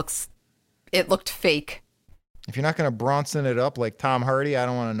because it looked fake. If you're not going to Bronson it up like Tom Hardy, I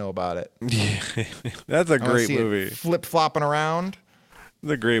don't want to know about it. Yeah, that's a I wanna great see it movie. Flip flopping around.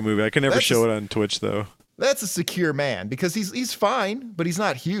 It's a great movie. I can never That's show just- it on Twitch though. That's a secure man because he's fine, but he's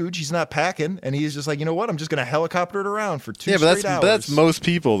not huge. He's not packing, and he's just like, you know what? I'm just going to helicopter it around for 2 Yeah, but straight hours. that's most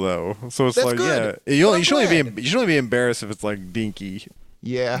people though. So it's That's like, good. yeah, you I'm should only glad. be you should only be embarrassed if it's like dinky.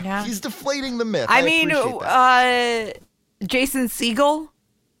 Yeah, Yeah. he's deflating the myth. I mean, appreciate that. Jason Segel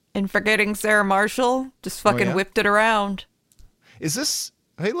in Forgetting Sarah Marshall just fucking yeah? whipped it around. Is this?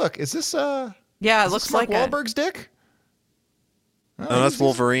 Hey, look, is this? Yeah, it is looks this Mark like it. Wahlberg's dick. Oh, No, that's he's-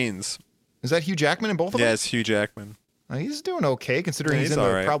 Wolverines. Is that Hugh Jackman in both of them? Yeah, it's Hugh Jackman. He's doing okay considering Yeah, he's he's in all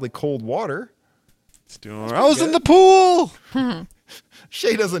the right. probably cold water. It's doing all right. I was in good. the pool.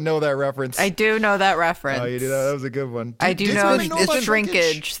 Shay doesn't know that reference. I do know that reference. Oh, you do that? That was a good one. I do Did know anybody the about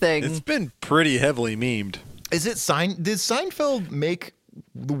shrinkage thing. It's been pretty heavily memed. Is it Did Seinfeld make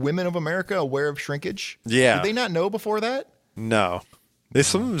the women of America aware of shrinkage? Yeah. Did they not know before that? No,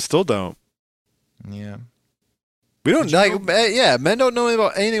 some of them still don't. Yeah. We don't like. Yeah, men don't know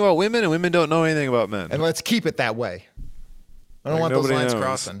anything about women, and women don't know anything about men. And let's keep it that way. I don't Like want those nobody lines knows.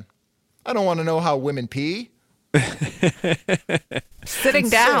 crossing. I don't want to know how women pee. Sitting Insane.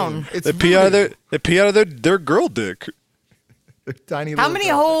 down. It's They pee out voodoo. of their girl dick. Tiny How little many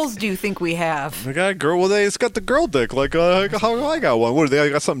girl. holes do you think we have? They got a girl. Well, it's got the girl dick. Like how I got one. What? They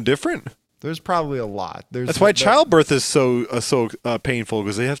got something different. There's probably a lot. That's why childbirth is so painful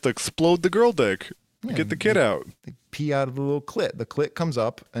because they have to explode the girl dick to get the kid out. They pee out of the little clit. The clit comes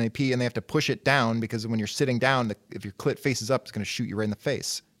up, and they pee, and they have to push it down because when you're sitting down, if your clit faces up, it's going to shoot you right in the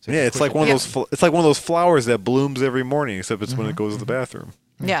face. So you Yeah, have to it's push like it one of down. those. It's like one of those flowers that blooms every morning, except it's when it goes to the bathroom.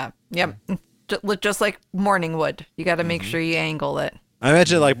 Yeah, yep. Just like morning wood. You got to make Mm-hmm. sure you angle it. I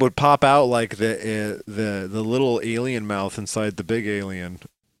imagine it like would pop out like the little alien mouth inside the big alien.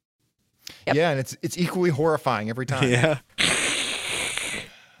 Yep. Yeah, and it's equally horrifying every time. Yeah.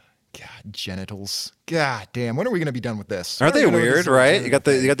 God, genitals. God damn. When are we going to be done with this? Aren't I they don't even know if weird? this is a Right?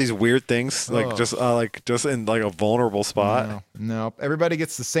 genital You got these weird things Oh. just in like a vulnerable spot. thing. No. Everybody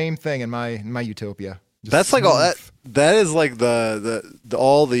gets the same thing in my utopia. Just That's like all smooth. that is like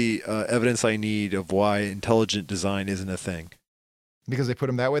all the evidence I need of why intelligent design isn't a thing. Because they put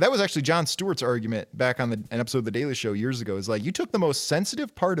him that way. That was actually Jon Stewart's argument back on an episode of The Daily Show years ago. Is like, you took the most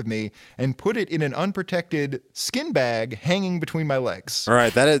sensitive part of me and put it in an unprotected skin bag hanging between my legs. All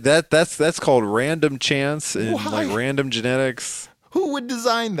right, that's called random chance and Why? like random genetics. Who would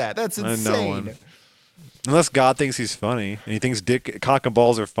design that? That's No insane. one. Unless God thinks he's funny and he thinks cock and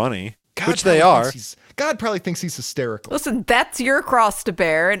balls are funny, God which they probably are. thinks God probably thinks he's hysterical. Listen, that's your cross to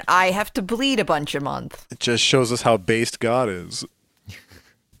bear, and I have to bleed a bunch a month. It just shows us how based God is.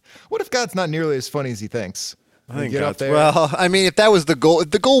 What if God's not nearly as funny as he thinks? I think get up God's, there. well, I mean, if that was the goal, if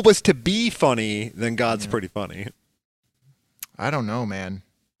the goal was to be funny, then God's pretty funny. I don't know, man.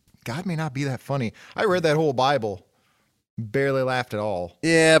 God may not be that funny. I read that whole Bible. Barely laughed at all.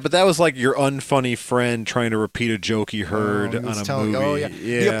 Yeah, but that was like your unfunny friend trying to repeat a joke he heard He on was a telling- movie. Oh, yeah.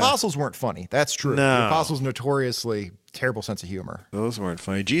 The apostles weren't funny. That's true. No. The apostles notoriously terrible sense of humor. Those weren't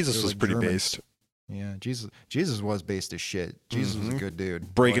funny. Jesus They're was like pretty Germans. based. Yeah, Jesus was based as shit. Jesus was a good dude.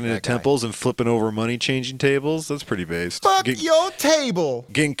 Mm-hmm. Breaking I into like that guy. temples and flipping over money changing tables. That's pretty based. Fuck your table,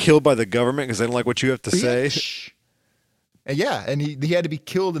 Getting killed by the government because they don't like what you have to say. bitch. And yeah, and he had to be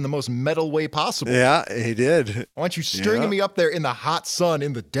killed in the most metal way possible. Yeah, he did. I want you stringing Yeah. me up there in the hot sun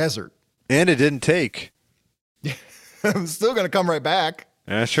in the desert. And it didn't take. I'm still gonna come right back.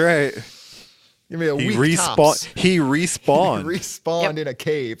 That's right. Give me a He week tops. respawned. He respawned. Respawned Yep. in a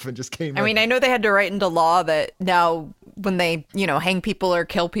cave and just came. I mean, I know they had to write into law that now when they, hang people or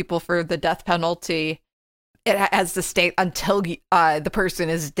kill people for the death penalty, it has to stay until the person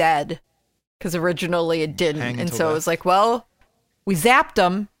is dead. Because originally it didn't. Hang And until so it death. was like, well, we zapped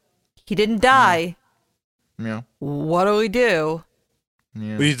him. He didn't die. yeah, What do we do?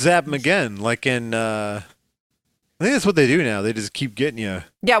 yeah. We zap him again, like in. I think that's what they do now. They just keep getting you.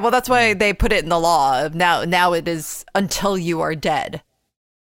 Yeah, well, that's why they put it in the law. Of now it is until you are dead.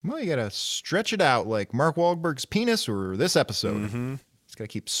 Well, you gotta stretch it out like Mark Wahlberg's penis or this episode. Mm-hmm. It's gotta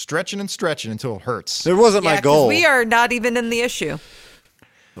keep stretching and stretching until it hurts. It wasn't Yeah, my 'cause goal. we are not even in the issue.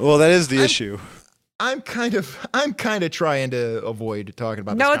 Well, that is the issue. I'm kind of trying to avoid talking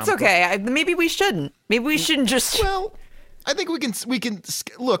about. No, this it's comic book. okay. Maybe we shouldn't. Maybe we shouldn't just Well, I think we can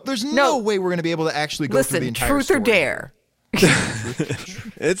look. There's no way we're gonna be able to actually go through the listen. entire Truth story. or dare.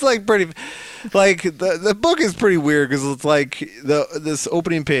 It's like pretty, like the book is pretty weird because it's like this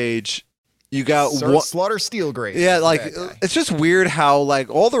opening page. You got one. Slaughter Steelgrave. Yeah, the like bad guy. it's just weird how like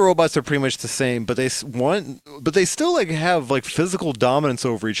all the robots are pretty much the same, but they still like have like physical dominance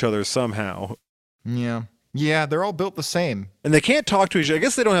over each other somehow, yeah, they're all built the same. and they can't talk to each other. I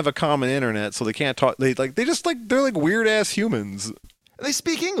guess they don't have a common internet, so they can't talk. They're like weird ass humans. They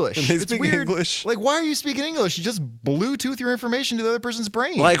speak English. And they It's speak weird. English. Like, why are you speaking English? You just Bluetooth your information to the other person's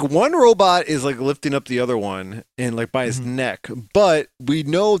brain. Like one robot is like lifting up the other one and like by his neck, but we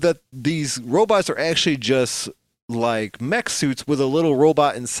know that these robots are actually just like mech suits with a little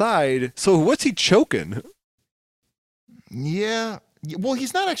robot inside. So what's he choking? yeah. Well,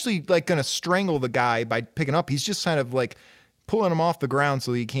 he's not actually like gonna strangle the guy by picking up. He's just kind of like pulling him off the ground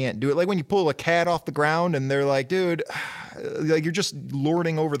so he can't do it. Like when you pull a cat off the ground and they're like, dude, like you're just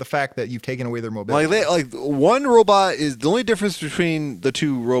lording over the fact that you've taken away their mobility. Like one robot is the only difference between the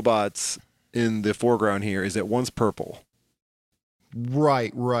two robots in the foreground here is that one's purple.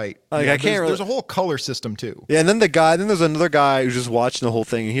 Right. Like, I can't There's, really- there's a whole color system too. Yeah, and then there's another guy who's just watching the whole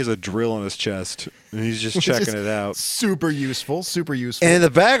thing, and he has a drill on his chest, and he's just Which checking is it out. Super useful. And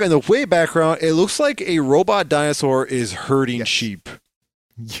And in the way background, it looks like a robot dinosaur is herding sheep.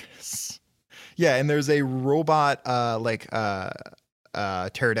 yes. Yeah, and there's a robot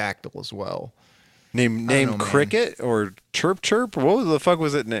pterodactyl as well. Named know, man. Cricket or Chirp Chirp? What the fuck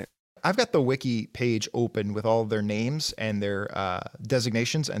was it named? I've got the wiki page open with all of their names and their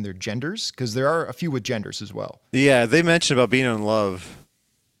designations and their genders, because there are a few with genders as well. Yeah, they mentioned about being in love.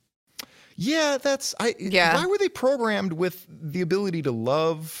 Yeah, Yeah. Why were they programmed with the ability to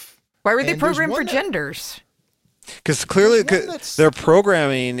love? Why were they And there's programmed for one that- genders? Because clearly There's one that's- their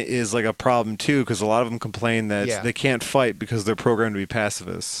programming is like a problem too, because a lot of them complain that Yeah. they can't fight because they're programmed to be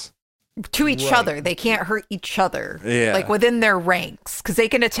pacifists. To each Right. other. They can't hurt each other. Yeah. Like within their ranks. Because they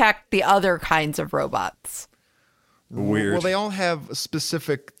can attack the other kinds of robots. Weird. Well, they all have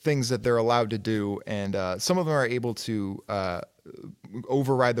specific things that they're allowed to do, and some of them are able to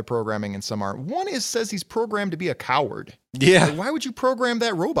override the programming, and some aren't. One says he's programmed to be a coward. Yeah. Like, why would you program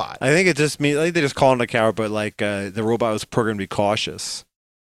that robot? I think it just means like they just call him a coward, but like the robot was programmed to be cautious,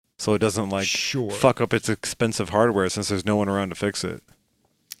 so it doesn't like Sure. fuck up its expensive hardware since there's no one around to fix it.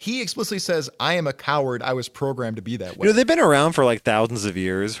 He explicitly says, "I am a coward. I was programmed to be that way." You know, they've been around for like thousands of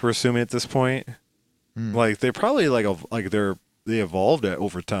years. We're assuming at this point, like they probably they evolved it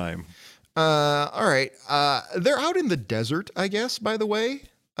over time. All right. They're out in the desert, I guess. By the way,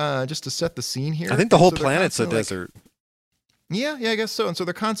 just to set the scene here. I think the whole So they're planet's a constantly, like- desert. Yeah, I guess so. And so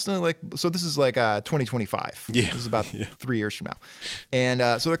they're constantly like, so this is like 2025. Yeah, This is about yeah. 3 years from now.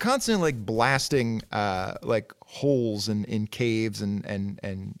 And so they're constantly like blasting like holes in caves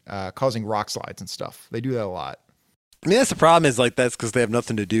and causing rock slides and stuff. They do that a lot. I mean, that's the problem. Is like that's because they have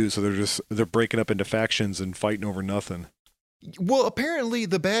nothing to do, so they're breaking up into factions and fighting over nothing. Well, apparently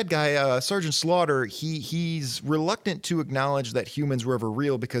the bad guy, Sergeant Slaughter, he's reluctant to acknowledge that humans were ever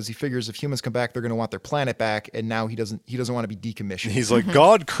real because he figures if humans come back, they're going to want their planet back, and now he doesn't want to be decommissioned. He's like,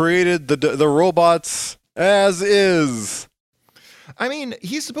 God created the robots as is. I mean,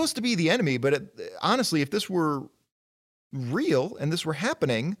 he's supposed to be the enemy, but honestly, if this were real and this were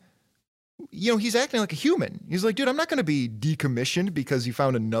happening, he's acting like a human. He's like, dude, I'm not going to be decommissioned because you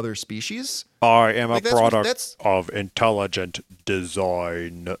found another species. I am Like, a that's what- product that's- of intelligent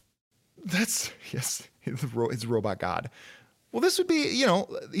design. That's yes, his robot god. Well, this would be,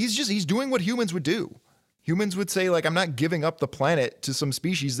 he's doing what humans would do. Humans would say, like, I'm not giving up the planet to some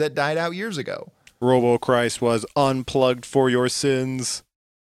species that died out years ago. Robo Christ was unplugged for your sins.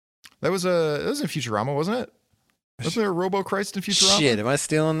 That was in Futurama, wasn't it? Wasn't there a Robo Christ in Futurama? Shit, am I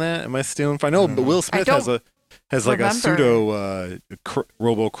stealing that? Am I stealing? I know, but Will Smith has like a remember. pseudo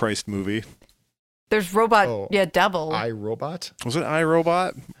Robo Christ movie. There's Robot, Devil. iRobot? Was it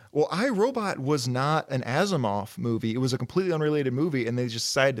iRobot? Well, iRobot was not an Asimov movie. It was a completely unrelated movie, and they just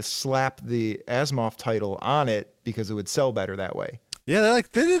decided to slap the Asimov title on it because it would sell better that way. Yeah,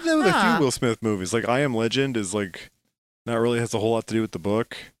 they did that with a few Will Smith movies. Like I Am Legend is like not really has a whole lot to do with the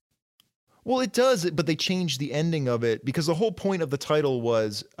book. Well, it does, but they changed the ending of it because the whole point of the title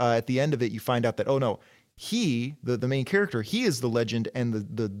was at the end of it, you find out that, oh no, he, the main character, he is the legend, and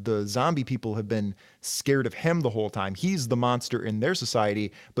the zombie people have been scared of him the whole time. He's the monster in their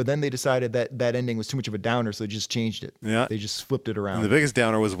society, but then they decided that that ending was too much of a downer, so they just changed it. Yeah. They just flipped it around. And the biggest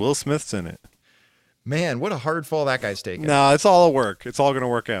downer was Will Smith's in it. Man, what a hard fall that guy's taking. No, it's all a work. It's all going to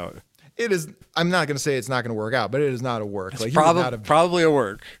work out. It is. I'm not going to say it's not going to work out, but it is not a work. It's Like, he would not have, probably a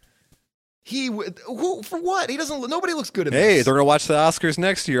work. he would. Who for what? He doesn't. Nobody looks good in Hey, this. they're going to watch the Oscars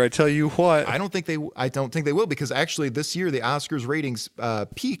next year. I tell you what. I don't think they will, because actually this year the Oscars ratings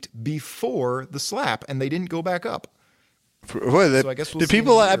peaked before the slap, and they didn't go back up. What, So I guess we'll did see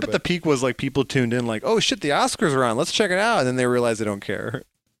people? in a year, I bet the but- peak was like people tuned in, like, oh shit, the Oscars are on. Let's check it out, and then they realize they don't care.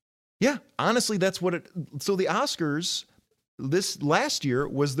 Yeah, honestly, that's what it. So the Oscars this last year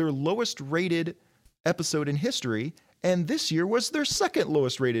was their lowest rated episode in history, and this year was their second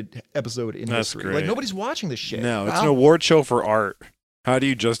lowest rated episode in That's history. great. Like, nobody's watching this shit. No, it's Wow. an award show for art. How do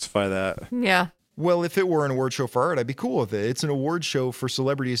you justify that? Yeah. Well, if it were an award show for art, I'd be cool with it. It's an award show for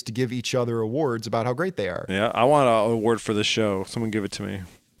celebrities to give each other awards about how great they are. Yeah, I want an award for this show. Someone give it to me,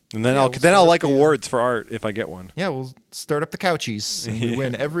 and then Yeah, I'll we'll then I'll start like the- awards for art if I get one. Yeah, we'll start up the couchies and we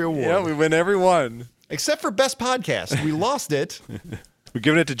win every award. Yeah, we win every one. Except for Best Podcast. We lost it. We're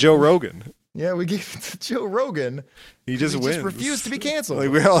giving it to Joe Rogan. Yeah, we gave it to Joe Rogan. He just He wins. just refused to be canceled.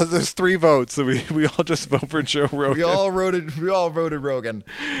 Like there's 3 votes, so we all just vote for Joe Rogan. We all voted Rogan.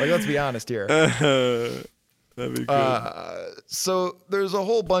 Like, let's be honest here. That'd be good. So there's a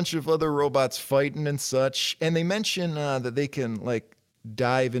whole bunch of other robots fighting and such, and they mention that they can like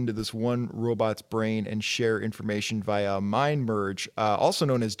dive into this one robot's brain and share information via mind merge, also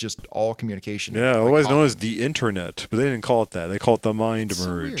known as just all communication. Yeah, like otherwise known all- as the internet, but they didn't call it that. They call it the mind So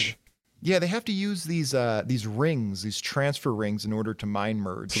merge. weird. Yeah, they have to use these rings, these transfer rings, in order to mind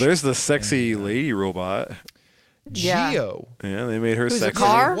merge. So there's the sexy lady robot. Yeah. Geo. Yeah, they made her Who's a sexy.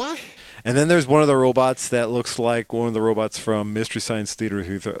 car? What? And then there's one of the robots that looks like one of the robots from Mystery Science Theater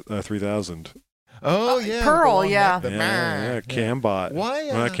 3000. Oh yeah, Pearl, the long yeah. neck, the Yeah, Cambot. Why?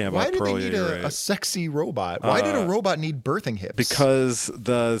 Well, not Cambot, Why did Pearl, they need yeah, you're a right. sexy robot? Why did a robot need birthing hips? Because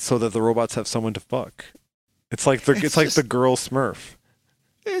so that the robots have someone to fuck. It's like it's like the girl Smurf.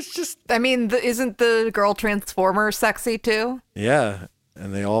 it's just I mean, isn't the girl Transformer sexy too? Yeah,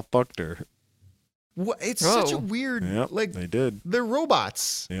 and they all fucked her. it's such a Oh. weird Yep, like they did. they're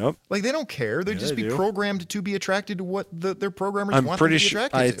robots. Yep. Like they don't care. They'd Yeah, just they be do. programmed to be attracted to what their programmers I'm want pretty them to be sure.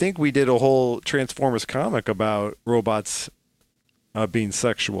 attracted I to. think we did a whole Transformers comic about robots being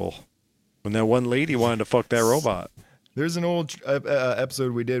sexual. When that one lady wanted to fuck that robot. There's an old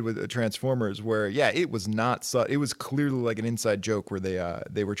episode we did with Transformers where, yeah, it was not. It was clearly like an inside joke where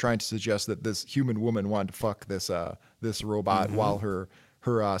they were trying to suggest that this human woman wanted to fuck this robot Mm-hmm. while her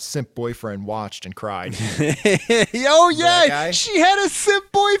simp boyfriend watched and cried. Oh guy? yeah, she had a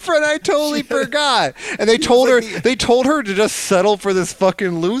simp boyfriend. I totally forgot. And they told her like they told her to just settle for this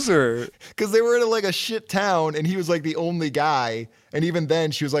fucking loser. Because they were in like a shit town, and he was like the only guy. And even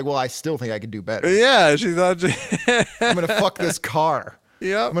then, she was like, "Well, I still think I could do better. Yeah, she thought. I'm gonna fuck this car.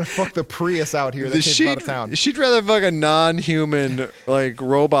 Yep. I'm gonna fuck the Prius out here that came out of town." She'd rather fuck a non-human like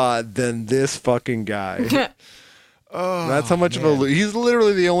robot than this fucking guy. Oh, That's how much of a he's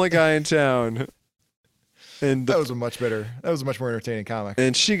literally the only guy in town. And That was a much more entertaining comic.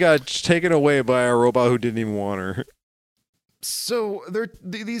 and she got taken away by a robot who didn't even want her. So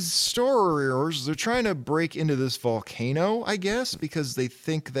these storyers, they're trying to break into this volcano, I guess, because they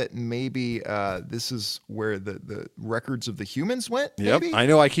think that maybe this is where the records of the humans went. Yep. Maybe? I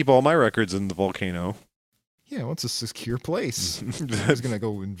know I keep all my records in the volcano. Yeah, well, it's a secure place. Who's gonna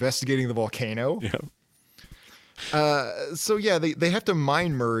go investigating the volcano? Yeah. So yeah, they have to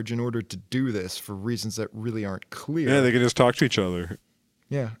mind merge in order to do this for reasons that really aren't clear. Yeah, they can just talk to each other.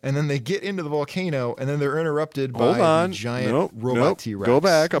 Yeah, and then they get into the volcano, and then they're interrupted Hold by on. the giant Nope, robot nope. T-Rex. Go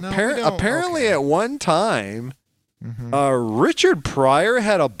back. No, we don't. Apparently, Okay. at one time, Mm-hmm. Richard Pryor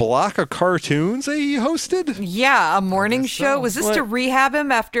had a block of cartoons that he hosted. Yeah, a morning guess show. so. Was this What? to rehab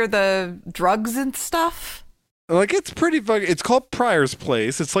him after the drugs and stuff? Like, it's pretty fucking. It's called Pryor's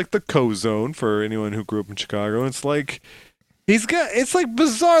Place. It's like the Co-Zone for anyone who grew up in Chicago. It's like it's like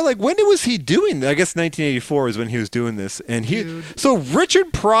bizarre. Like, when was he doing that? I guess 1984 is when he was doing this. And so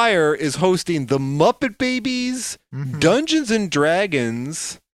Richard Pryor is hosting the Muppet Babies, Dungeons and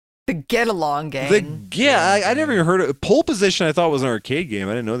Dragons. The Get Along Gang. I never even heard of it. Pole Position. I thought was an arcade game.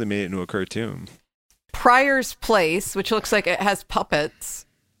 I didn't know they made it into a cartoon. Pryor's Place, which looks like it has puppets.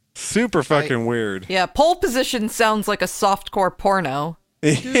 Super fucking weird. Yeah, Pole Position sounds like a softcore porno.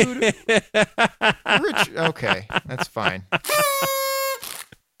 Dude. Okay, that's fine.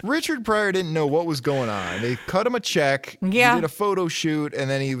 Richard Pryor didn't know what was going on. They cut him a check. Yeah. He did a photo shoot, and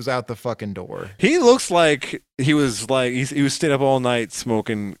then he was out the fucking door. He looks like he was staying up all night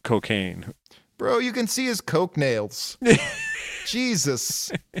smoking cocaine. Bro, you can see his coke nails.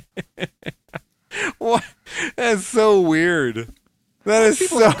 Jesus. What? That's so weird. That is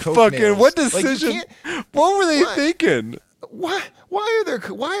people so have coke fucking. nails? What Like, you decision? can't- What were they What? thinking? Why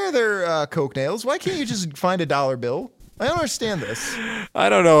are there coke nails? Why can't you just find a dollar bill? I don't understand this. I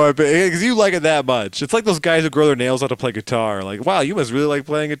don't know, because you like it that much. It's like those guys who grow their nails out to play guitar. Like, wow, you must really like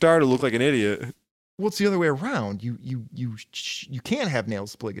playing guitar to look like an idiot. Well, it's the other way around. You can't have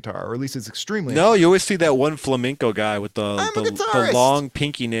nails to play guitar, or at least it's extremely. No, you always see that one flamenco guy with I'm a the guitarist. long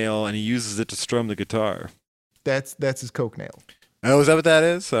pinky nail, and he uses it to strum the guitar. That's his coke nail. Oh, is that what that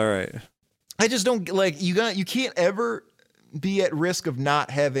is? All right. I just don't like you can't ever be at risk of not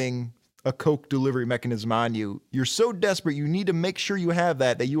having a coke delivery mechanism on you. You're so desperate, you need to make sure you have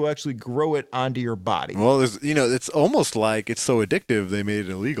that you actually grow it onto your body. Well, it's almost like it's so addictive they made it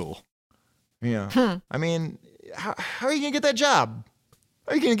illegal. Yeah. I mean, how are you gonna get that job?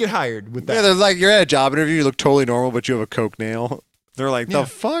 How are you gonna get hired with that? Yeah, they're like, you're at a job interview, you look totally normal, but you have a coke nail. They're like, Yeah. the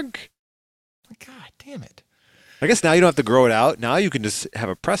fuck? God damn it. I guess now you don't have to grow it out. Now you can just have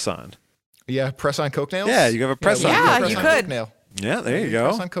a press on. Yeah, press on coke nails? Yeah, you have a press on. Yeah, press you on could. Coke nail. Yeah, there you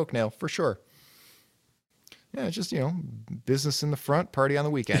Press go. on coke nail for sure. Yeah, it's just business in the front, party on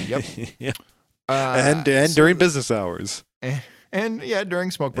the weekend. Yep. Yeah. Uh, And so- during business hours. and yeah,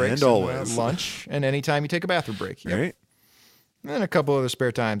 during smoke breaks, And always. lunch, and anytime you take a bathroom break. Yep. Right? And a couple other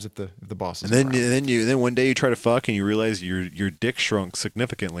spare times if the boss is And around. then one day you try to fuck and you realize your dick shrunk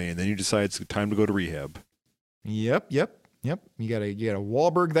significantly, and then you decide it's time to go to rehab. Yep. You gotta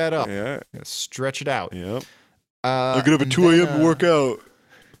Wahlberg that up. Yeah. You gotta stretch it out. Yep. I Get up at 2 a.m. to work out.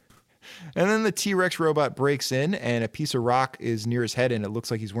 And then the T-Rex robot breaks in, and a piece of rock is near his head, and it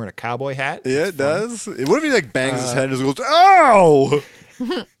looks like he's wearing a cowboy hat. Yeah, It's it fun. does. What if he like bangs his head and just goes, "Ow!"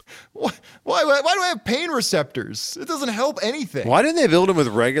 Why do I have pain receptors? It doesn't help anything. Why didn't they build him with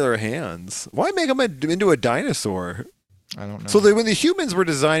regular hands? Why make him into a dinosaur? I don't know. So when the humans were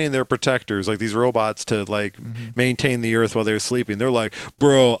designing their protectors, like these robots to like maintain the Earth while they were sleeping, they're like,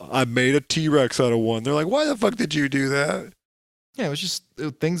 "Bro, I made a T-Rex out of one." They're like, "Why the fuck did you do that?" Yeah, it was just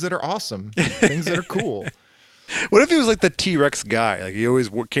things that are awesome, things that are cool. What if he was like the T-Rex guy? Like he always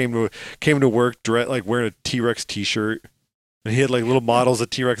came to work like wearing a T-Rex T-shirt, and he had like little models of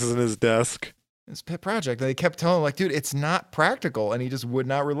T-Rexes in his desk. His pet project. They kept telling him, like, dude, it's not practical, and he just would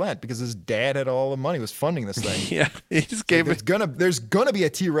not relent because his dad had all the money, was funding this thing. Yeah, he just gave There's gonna be a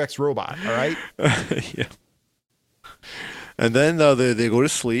T-Rex robot, all right? yeah. And then they go to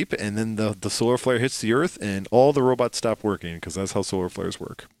sleep, and then the solar flare hits the Earth, and all the robots stop working because that's how solar flares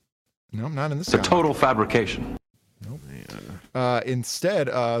work. No, not in this. It's a comic. total fabrication.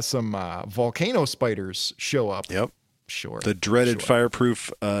 Instead, some volcano spiders show up. Yep. Sure. The dreaded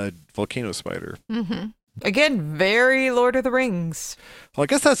fireproof volcano spider. Again, very Lord of the Rings. Well, I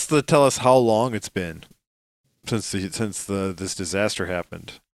guess that's to tell us how long it's been since this disaster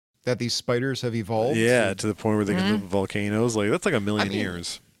happened. That these spiders have evolved. Yeah, to the point where they can live in volcanoes. Like that's like a million mean,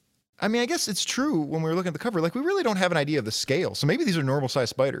 years. I mean, I guess it's true when we were looking at the cover. Like, we really don't have an idea of the scale. So maybe these are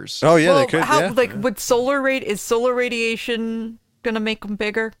normal-sized spiders. Oh yeah, well, they could. Yeah. would is solar radiation gonna make them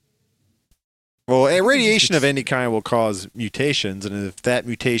bigger? Well, radiation of any kind will cause mutations, and if that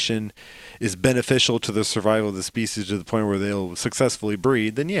mutation is beneficial to the survival of the species to the point where they'll successfully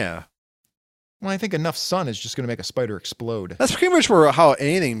breed, then yeah. Well, I think enough sun is just going to make a spider explode. That's pretty much how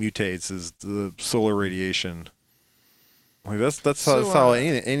anything mutates is the solar radiation. Like that's how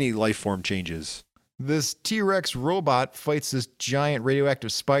any life form changes. This T-Rex robot fights this giant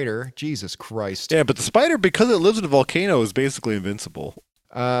radioactive spider. Jesus Christ. Yeah, but the spider, because it lives in a volcano, is basically invincible.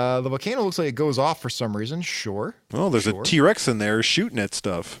 The volcano looks like it goes off for some reason. Sure. Well, there's Sure. a T-Rex in there shooting at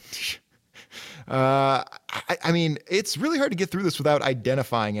stuff. I mean, it's really hard to get through this without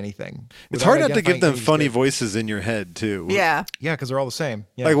identifying anything. It's Without hard not to identifying give them any funny character. voices in your head too. Yeah. Yeah, because they're all the same.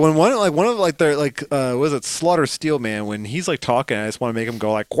 Yeah. Like when one of their was it Slaughter Steelman, when he's like talking, I just want to make him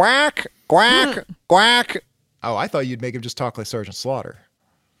go like quack, quack, quack. Oh, I thought you'd make him just talk like Sergeant Slaughter.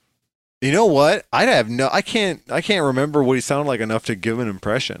 You know what? I can't remember what he sounded like enough to give an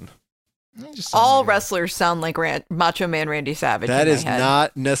impression. He just sounds All like a- wrestlers sound like Macho Man Randy Savage. That in is my head.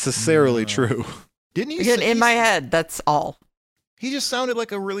 not necessarily true. Didn't he? Again, say- in my head, that's all. He just sounded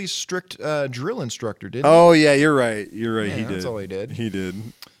like a really strict drill instructor, didn't Oh yeah, you're right. You're right. he? He Yeah, did. that's all he did. He did.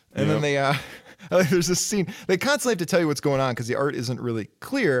 And Yep. then they, there's this scene. They constantly have to tell you what's going on because the art isn't really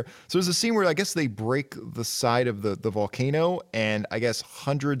clear. So there's a scene where I guess they break the side of the volcano, and I guess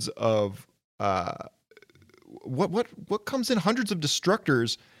hundreds of what comes in? Hundreds of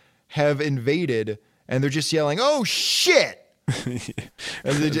destructors have invaded, and they're just yelling, "Oh shit!"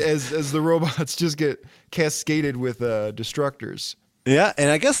 as the robots just get cascaded with destructors. Yeah, and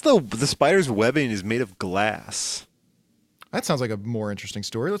I guess the spider's webbing is made of glass. That sounds like a more interesting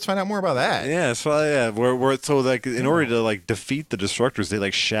story. Let's find out more about that. Yeah, so yeah, where so like in order to like defeat the destructors, they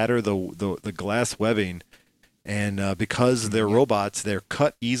like shatter the glass webbing, and because they're robots, they're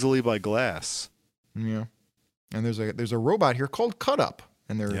cut easily by glass. Yeah. And there's a robot here called Cut Up,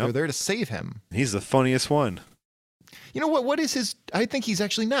 and they're there to save him. He's the funniest one. You know what? What is his? I think he's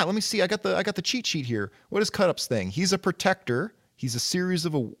actually not. Let me see. I got the cheat sheet here. What is Cut Up's thing? He's a protector. He's a series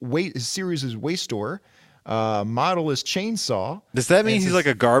of his series is waste store. Model is chainsaw. Does that mean And he's it's-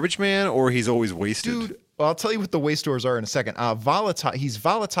 like a garbage man or he's always wasted? Dude, well, I'll tell you what the waste stores are in a second. Volatile. He's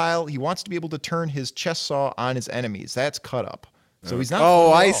volatile. He wants to be able to turn his chest saw on his enemies. That's Cut Up. So he's not.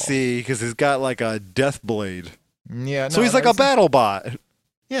 Oh, funny at I all. see. Because he's got like a death blade. Yeah. So he's like a battle bot.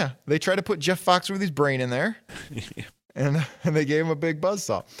 Yeah, they tried to put Jeff Foxworthy's brain in there, and they gave him a big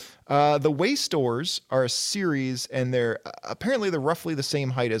buzzsaw. The waste stores are a series, and they're apparently they're roughly the same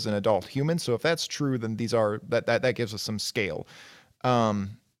height as an adult human. So if that's true, then these are that gives us some scale.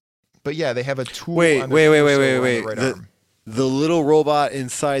 But yeah, they have a tool. Wait. on their torso around the Wait. right The, arm. the little robot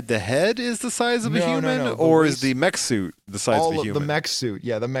inside the head is the size of a No, no, human, no, the or is waist- the mech suit the size All of a of the human? mech suit.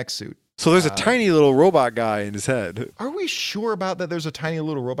 Yeah, the mech suit. So there's a tiny little robot guy in his head. Are we sure about that? There's a tiny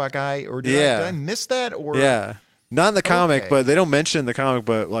little robot guy, or did Yeah. I miss that? Or Yeah. Not in the comic, Okay. but they don't mention the comic.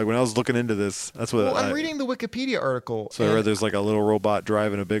 But like when I was looking into this, that's what Well, I'm I- reading the Wikipedia article. So I and- read there's like a little robot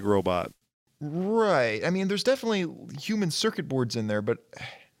driving a big robot. Right. I mean, there's definitely human circuit boards in there, but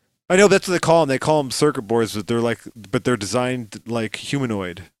I know that's what they call them. They call them circuit boards, but they're designed like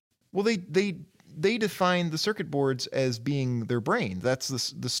humanoid. well, they define the circuit boards as being their brain. That's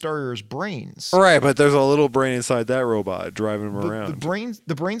the Starrier's brains. All right, but there's a little brain inside that robot driving him The around. brains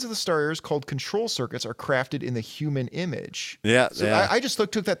of the Starriers, called control circuits, are crafted in the human image. Yeah, So yeah. I just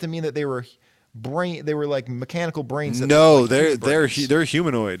took that to mean that they were like mechanical brains. That No, looked like human brains. they're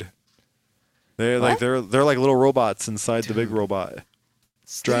humanoid. They're like they're like little robots inside the big robot.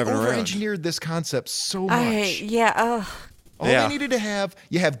 driving they around. over-engineered this concept so much. All Yeah. they needed to have,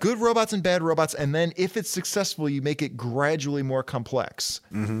 you have good robots and bad robots, and then if it's successful, you make it gradually more complex.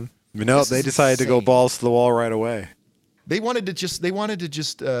 No, This they is decided to go insane. balls to the wall right away. They wanted to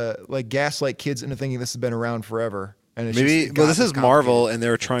just like gaslight kids into thinking this has been around forever. And it's Maybe, just, well, God, this is complicated. Marvel, and they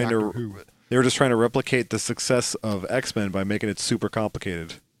were trying Doctor to Who. they were just trying to replicate the success of X-Men by making it super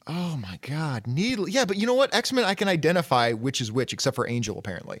complicated. Oh my God, needle. Yeah, but you know what? X-Men, I can identify which is which, except for Angel,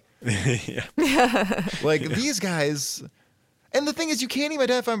 apparently. Yeah. Like these guys. And the thing is, you can't even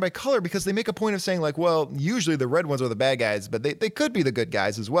identify them by color because they make a point of saying, like, well, usually the red ones are the bad guys, but they could be the good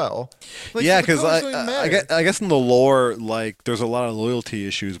guys as well. Like, Yeah, so the because colors don't even matter. I guess in the lore, like, there's a lot of loyalty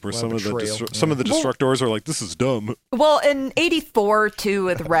issues where A lot some of of the betrayal, some of the destructors are like, this is dumb. Well, in '84 too,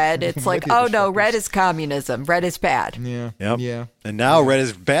 with Red, it's like, the oh no, Destructors. Red is communism. Red is bad. Yeah. Yep. Yeah. And now red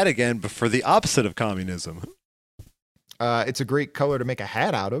is bad again, but for the opposite of communism. It's a great color to make a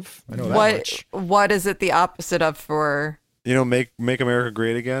hat out of. I know that What much. what is it the opposite of for? You know, make America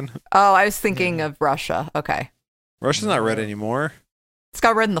great again. Oh, I was thinking of Russia. Okay, Russia's not red anymore. it's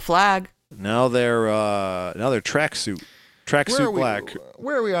got red in the flag. Now they're tracksuit black.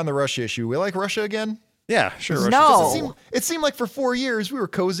 Where are we on the Russia issue? We like Russia again? Yeah, sure. Russia's No. cool. It seemed like for 4 years we were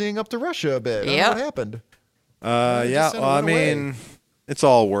cozying up to Russia a bit. I don't know Yep. what happened? It Yeah. just Well, I went away. mean, it's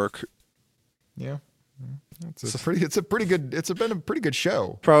all work. Yeah. It's been a pretty good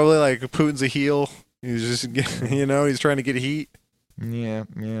show. Probably like Putin's a heel. He's just, he's trying to get heat, Yeah.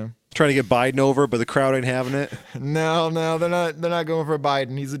 trying to get Biden over, but the crowd ain't having it. No, they're not going for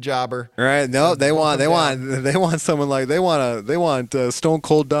Biden. He's a jobber. All right? No, they want someone like they want Stone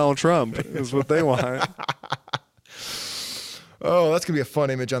Cold Donald Trump is what they want. Oh, that's gonna be a fun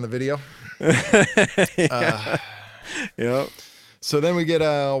image on the video. Yep. So then we get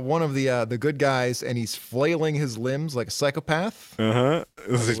one of the good guys, and he's flailing his limbs like a psychopath,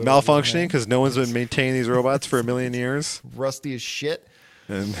 It's malfunctioning because no one's been maintaining these robots for a million years. rusty as shit.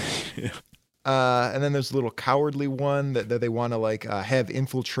 And And then there's a little cowardly one that they want to like have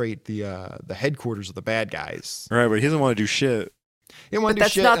infiltrate the headquarters of the bad guys. Right, but he doesn't want to do shit. He didn't want But to do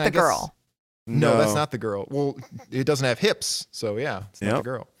that's shit, not and the I guess- girl. No, that's not the girl. Well, it doesn't have hips, so yeah, it's not the Yep.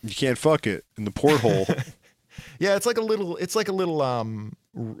 girl. You can't fuck it in the porthole. Yeah, it's like a little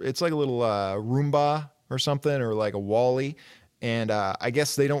Roomba or something, or like a Wally. And I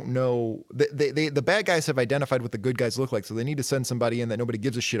guess they don't know. The bad guys have identified what the good guys look like, so they need to send somebody in that nobody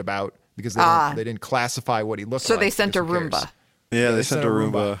gives a shit about because they didn't classify what he looked So like. they sent a because who cares? Roomba. Yeah, they sent a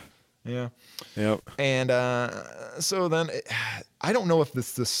Roomba. Yeah. Yep. And so then I don't know if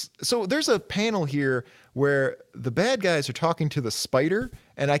this. So there's a panel here where the bad guys are talking to the spider,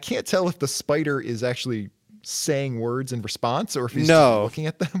 and I can't tell if the spider is actually saying words in response or if he's just looking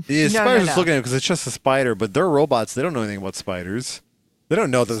at them. Yeah, No, spider's no. looking at it because it's just a spider, but they're robots. They don't know anything about spiders. They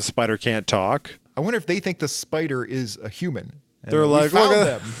don't know that the spider can't talk. I wonder if they think the spider is a human. And They're we like, found look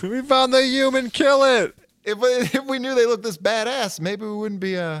them. at we found the human, kill it. If we knew they looked this badass, maybe we wouldn't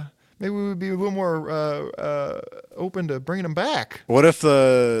be. Maybe we would be a little more open to bringing them back. What if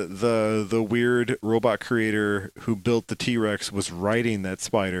the weird robot creator who built the T-Rex was writing that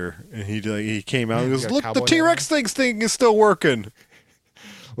spider, and he came out and He goes, got a "Look, the cowboy T-Rex thing is still working."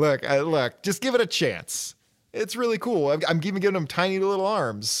 Look, just give it a chance. It's really cool. I'm even giving him tiny little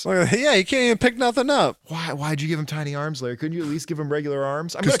arms. Yeah, he can't even pick nothing up Why'd you give him tiny arms, Larry? Couldn't you at least give him regular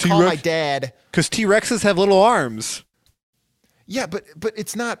arms? I'm 'Cause gonna call my T-Rex- dad. because T-Rexes have little arms. Yeah, but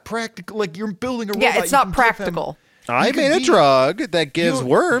it's not practical. Like you're building a robot. Yeah, it's you not can give him- practical. I You made can a be- drug that gives You-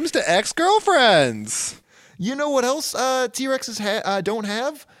 worms to ex-girlfriends. You know what else T-Rexes don't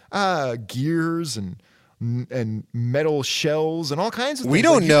have? Gears and metal shells and all kinds of things. We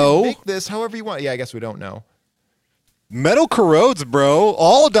don't Like, you know. can make this however you want. Yeah, I guess we don't know. Metal corrodes, bro.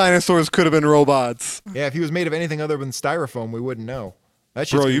 All dinosaurs could have been robots. Yeah, if he was made of anything other than styrofoam, we wouldn't know. That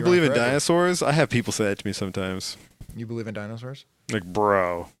shit's Bro, gonna you be believe around in forever. dinosaurs? I have people say that to me sometimes. You believe in dinosaurs? Like,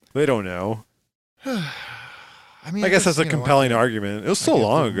 bro, they don't know. I mean, I guess that's a you know, compelling argument. It was so I get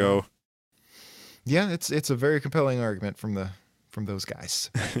long them, ago. Yeah, it's a very compelling argument from those guys.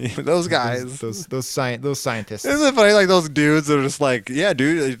 Those guys. those scientists. Isn't it funny? Like those dudes that are just like, yeah,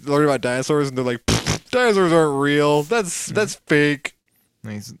 dude, they learn about dinosaurs and they're like, dinosaurs aren't real. That's fake.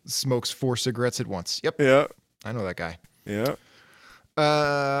 And he smokes 4 cigarettes at once. Yep, Yeah, I know that guy. yeah.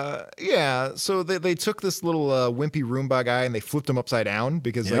 Yeah. So they took this little wimpy Roomba guy and they flipped him upside down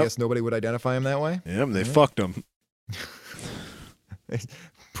because I Yep. guess nobody would identify him that way. Yeah, and they fucked them. They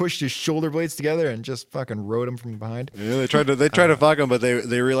pushed his shoulder blades together and just fucking rode him from behind. Yeah, they tried to fuck them, but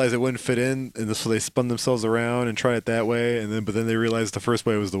they realized it wouldn't fit in, and so they spun themselves around and tried it that way, and then they realized the first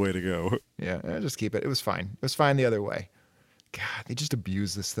way was the way to go. Yeah, just keep it. It was fine. It was fine the other way. God, they just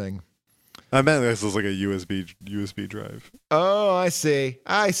abused this thing. I meant this was like a USB drive. Oh, I see.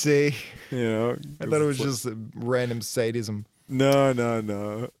 You know, I thought it was just a random sadism. no.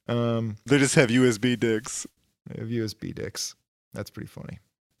 They just have USB dicks. They have USB dicks. That's pretty funny.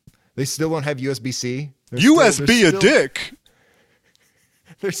 They still don't have USB-C. USB a dick.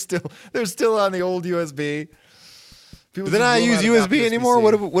 They're still on the old USB. People Did I just will use not adopt USB anymore?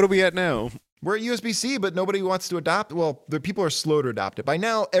 USB-C. What are we at now? We're at USB-C, but nobody wants to adopt. Well, the people are slow to adopt it. By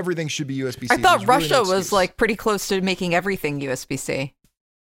now, everything should be USB-C. I thought There's really no Russia was excuse. like pretty close to making everything USB-C.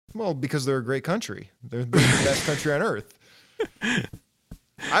 Well, because they're a great country. They're the best country on earth.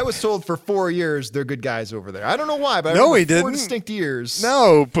 I was told for 4 years they're good guys over there. I don't know why, but I No, remember he 4 didn't. distinct years.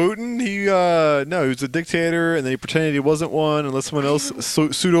 No, Putin. He was a dictator, and then he pretended he wasn't one, and let someone else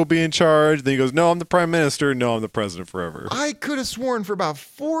pseudo be in charge. Then he goes, "No, I'm the prime minister. No, I'm the president forever." I could have sworn for about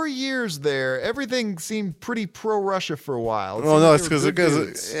 4 years there, everything seemed pretty pro-Russia for a while. It Oh seemed no, like it's they were because good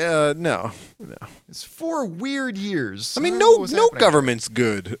dudes. no. It's 4 weird years. I mean, don't know what no was happening. government's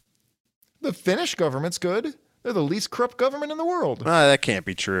good. The Finnish government's good. They're the least corrupt government in the world. That can't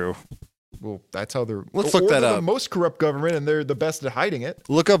be true. Well, that's how they're. Let's look that they're up. The most corrupt government, and they're the best at hiding it.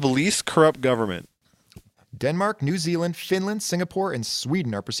 Look up least corrupt government. Denmark, New Zealand, Finland, Singapore, and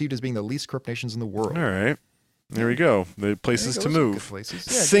Sweden are perceived as being the least corrupt nations in the world. All right, there we go. The places There to you go. Those are good move. places. Yeah, good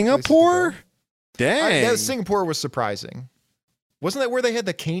places to Singapore. go. Dang. Singapore was surprising. Wasn't that where they had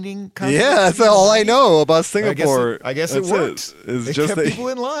the caning contest? Yeah, that's all I know about Singapore. I guess it That's worked. It's They just kept that- people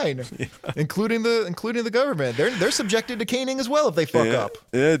in line, including the government. They're subjected to caning as well if they fuck yeah. up.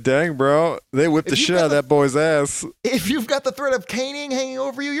 Yeah, dang, bro. They whipped the If you've shit got out of the- that boy's ass. If you've got the threat of caning hanging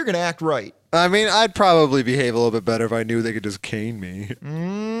over you, you're gonna act right. I mean, I'd probably behave a little bit better if I knew they could just cane me.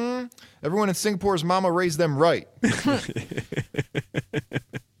 Everyone in Singapore's mama raised them right.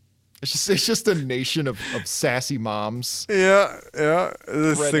 It's just a nation of sassy moms. Yeah. The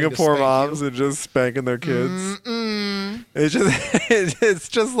Threatening to Singapore spank moms you. are just spanking their kids. It's just it's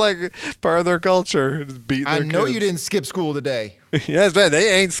just like part of their culture. Just beating I their know kids. you didn't skip school today. Yes, man,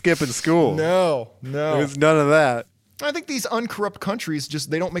 they ain't skipping school. No. There's none of that. I think these uncorrupt countries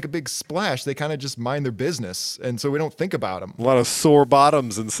they don't make a big splash. They kind of just mind their business, and so we don't think about them. A lot of sore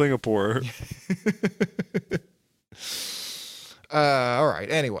bottoms in Singapore. All right.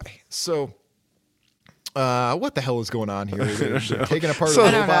 Anyway, so what the hell is going on here? They're taking apart So- a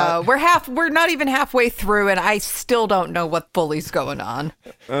I don't robot. know. We're not even halfway through, and I still don't know what fully's going on.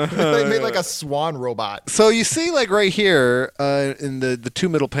 They made like a swan robot. So you see, like right here, in the two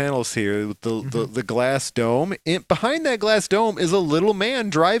middle panels here, with the glass dome. Behind that glass dome is a little man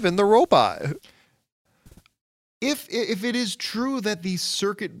driving the robot. If it is true that the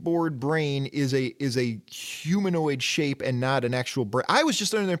circuit board brain is a humanoid shape and not an actual brain, I was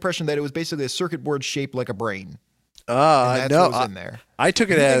just under the impression that it was basically a circuit board shaped like a brain. And that's No, what was in there. I took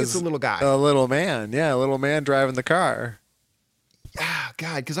it You think as it's a little guy. a little man. Yeah, a little man driving the car, Ah,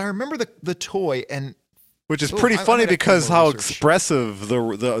 God, because I remember the toy and which is Oh, pretty I'm funny gonna have to do because more how research. expressive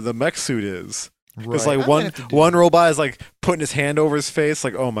the mech suit is. It's Right. like I'm gonna have to do one that. robot is like putting his hand over his face,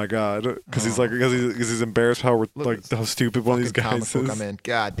 like oh my god, because he's embarrassed how how stupid one of these fucking comic guys book is. I'm in.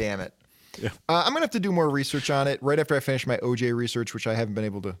 God damn it. Yeah. I'm gonna have to do more research on it right after I finish my OJ research, which I haven't been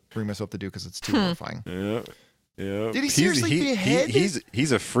able to bring myself to do because it's too horrifying. Yeah, yeah. Did he seriously behead?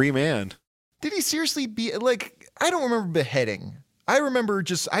 He's a free man. Did he seriously be like? I don't remember beheading. I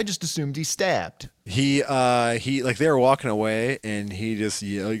just assumed he stabbed. He like they were walking away and he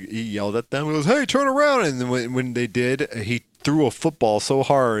yelled at them. He goes, "Hey, turn around!" And then when they did, he threw a football so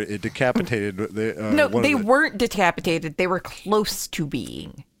hard it decapitated. No, one of they the- weren't decapitated. They were close to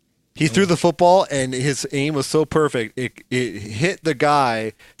being. He threw the football and his aim was so perfect. It hit the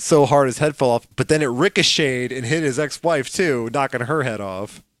guy so hard his head fell off, but then it ricocheted and hit his ex-wife too, knocking her head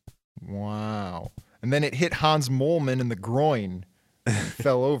off. Wow. And then it hit Hans Moleman in the groin and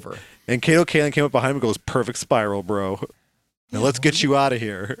fell over. And Kato Kaelin came up behind him and goes, "Perfect spiral, bro. Now let's get you out of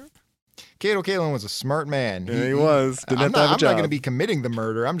here." Kato Kaelin was a smart man. Yeah, he was. Didn't have to have a I'm not going to job. be committing the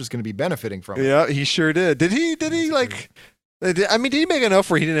murder. I'm just going to be benefiting from it. Yeah, he sure did. Did he like? I mean, did he make enough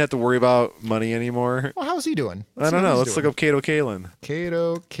where he didn't have to worry about money anymore? Well, how's he doing? I don't know. Let's look up Kato Kaelin.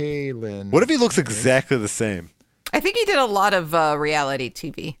 Kato Kaelin. What if he looks exactly the same? I think he did a lot of reality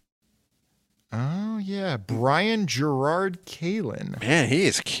TV. Oh, yeah. Brian Gerard Kaelin. Man, he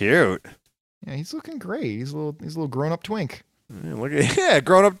is cute. Yeah, he's looking great. He's a little grown-up twink. Yeah, look at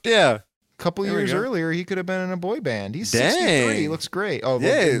grown up. Yeah, Couple There we years go. earlier, he could have been in a boy band. He's Dang. 63. He looks great. Oh,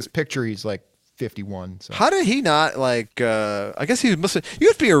 Yeah. in this picture, he's like 51. So. how did he not like? I guess he must. You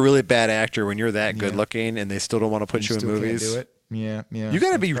have to be a really bad actor when you're that good Yeah. looking, and they still don't want to put you in still movies. Can't do it. Yeah. You got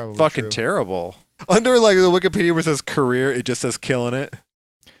to that's be probably fucking true. terrible. Under like the Wikipedia where it says career, it just says killing it.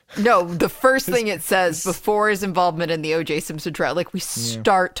 No, the first thing it says before his involvement in the O.J. Simpson trial, like we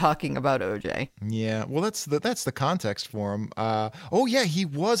start talking about O.J. Yeah, well, that's the context for him. Oh yeah, he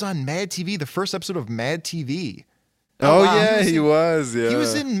was on Mad TV, the first episode of Mad TV. Oh, wow. yeah, he was. Yeah, He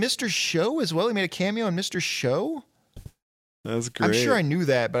was in Mr. Show as well. He made a cameo on Mr. Show. That's great. I'm sure I knew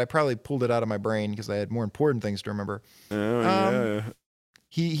that, but I probably pulled it out of my brain because I had more important things to remember. Oh yeah,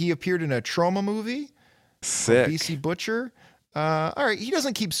 He appeared in a trauma movie, sick. BC Butcher. All right, he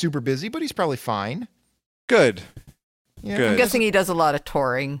doesn't keep super busy, but he's probably fine. Good. Yeah, Good. I'm guessing he does a lot of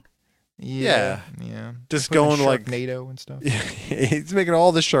touring. Yeah. Just Put him in going like Sharknado and stuff. he's making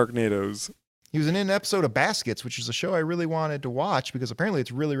all the Sharknadoes. He was in an episode of Baskets, which is a show I really wanted to watch because apparently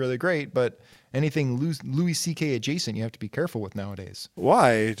it's really, really great. But anything Louis C.K. adjacent, you have to be careful with nowadays.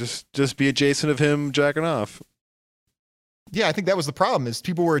 Why? Just be adjacent of him jacking off. Yeah, I think that was the problem. Is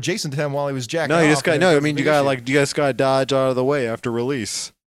people were adjacent to him while he was jacking No, off. you just got and no. it I was a mean, you big got issue. like you guys got to dodge out of the way after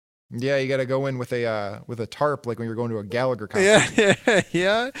release. Yeah, you got to go in with a tarp like when you're going to a Gallagher concert. Yeah,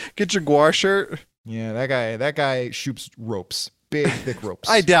 yeah. Get your Guar shirt. Yeah, that guy shoots ropes, big thick ropes.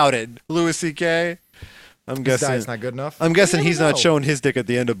 I doubt it. Louis C.K. I'm His guessing. diet's not good enough. I'm guessing You he's never not know. showing his dick at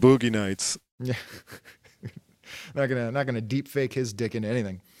the end of Boogie Nights. Yeah, not gonna deep fake his dick into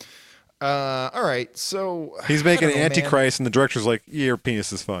anything. All right, so He's making I an don't know, man. Antichrist, and the director's like, "Yeah, your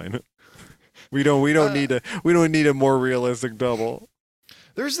penis is fine. We don't need a more realistic double."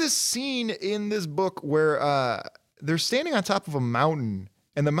 There's this scene in this book where they're standing on top of a mountain,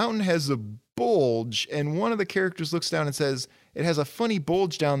 and the mountain has a bulge, and one of the characters looks down and says, "It has a funny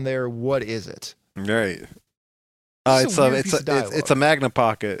bulge down there. What is it?" Right. It's a weird piece of dialogue. It's a magma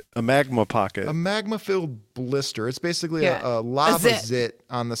pocket. A magma pocket. A magma-filled blister. It's basically Yeah. a lava zit. zit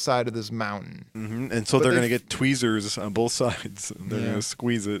on the side of this mountain. And so But they're they- gonna get tweezers on both sides. And they're Yeah. gonna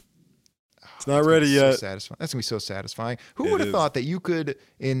squeeze it. It's That's not gonna ready be so yet. satisfying. That's gonna be so satisfying. Who It would have is. thought that you could,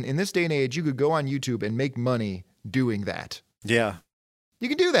 in this day and age, you could go on YouTube and make money doing that. Yeah. You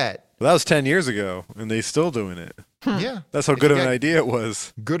can do that. Well, that was 10 years ago, and they still doing it. Yeah. That's how If good you of an got idea it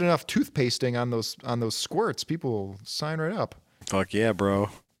was. Good enough toothpasting on those squirts, people will sign right up. Fuck yeah, bro.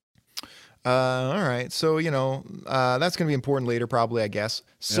 All right. So, that's going to be important later, probably, I guess.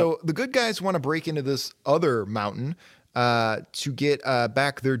 So the good guys want to break into this other mountain to get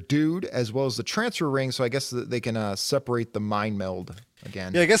back their dude as well as the transfer ring. So I guess that they can separate the mind meld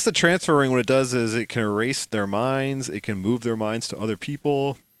again. Yeah, I guess the transfer ring, what it does is it can erase their minds. It can move their minds to other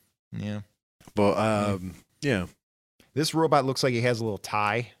people. Yeah. But, yeah. This robot looks like he has a little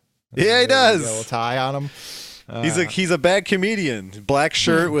tie. Yeah, he He's got does. a little tie on him. He's a bad comedian. Black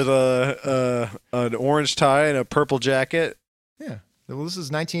shirt with an orange tie and a purple jacket. Yeah. Well, this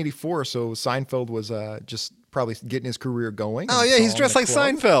is 1984, so Seinfeld was just probably getting his career going. Oh and yeah, saw he's him dressed in a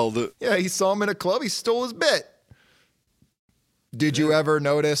like club. Seinfeld. Yeah, he saw him in a club. He stole his bit. Did you ever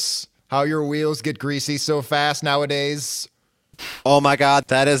notice how your wheels get greasy so fast nowadays? Oh my God,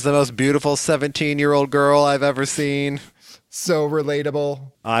 that is the most beautiful 17-year-old girl I've ever seen. So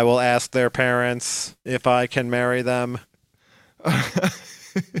relatable. I will ask their parents if I can marry them.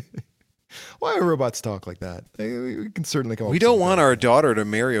 Why do robots talk like that? We can certainly come up We with don't something. want our daughter to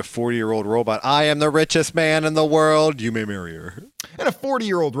marry a 40-year-old robot. I am the richest man in the world. You may marry her. And a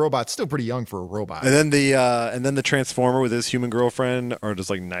 40-year-old robot's still pretty young for a robot. And then the Transformer with his human girlfriend are just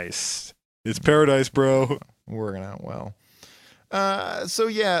like, nice. It's paradise, bro. We're gonna so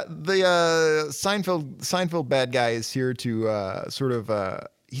yeah, the Seinfeld bad guy is here to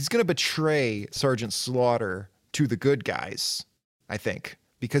he's gonna betray Sergeant Slaughter to the good guys, I think,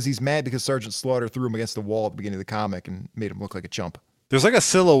 because he's mad because Sergeant Slaughter threw him against the wall at the beginning of the comic and made him look like a chump. There's like a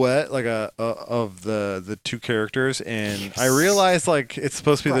silhouette like of the two characters, and I realized like it's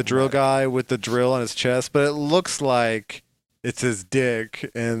supposed to be the drill guy with the drill on his chest, but it looks like it's his dick,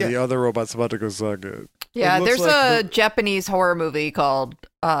 and the other robot's about to go suck it. Yeah, looks there's like a Japanese horror movie called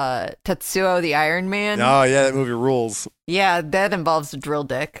Tetsuo the Iron Man. Oh yeah, that movie rules. Yeah, that involves a drill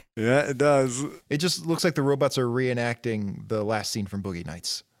dick. Yeah, it does. It just looks like the robots are reenacting the last scene from Boogie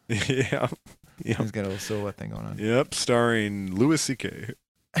Nights. Yeah. He's got a little silhouette thing going on. Yep, starring Louis C.K.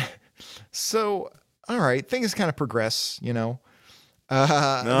 So, all right, things kind of progress, No, there's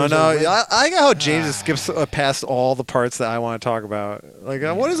no. a red- I got how James just skips past all the parts that I want to talk about. Like,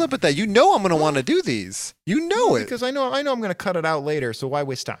 what is up with that? You know I'm going to want to do these. You know it. because I know I'm going to cut it out later, so why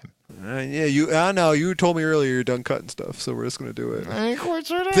waste time? Yeah, I know. You told me earlier you're done cutting stuff, so we're just going to do it.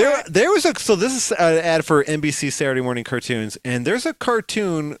 There, There was so this is an ad for NBC Saturday morning cartoons, and there's a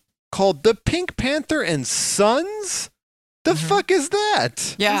cartoon called The Pink Panther and Sons. The fuck is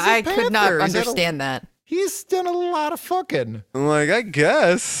that? Yeah, He's a I could not panther. He's got a- understand that. he's done a lot of fucking. I'm like, I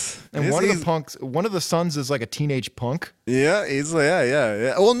guess. And one of the sons is like a teenage punk. Yeah,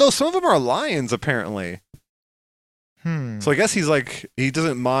 yeah. Well, no, some of them are lions apparently. So I guess he's like he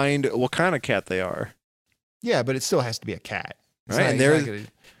doesn't mind what kind of cat they are. Yeah, but it still has to be a cat. It's Right, not- and he's not there's-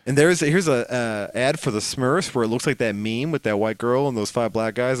 gonna- Here's a ad for the Smurfs where it looks like that meme with that white girl and those 5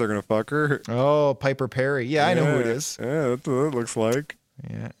 black guys are gonna fuck her. Oh, Piper Perry. Yeah, I know who it is. Yeah, that's what it looks like.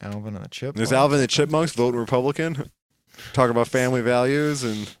 Yeah, Alvin and the Chipmunks. There's Alvin and the Chipmunks voting Republican, talking about family values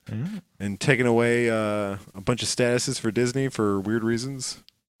and taking away a bunch of statuses for Disney for weird reasons.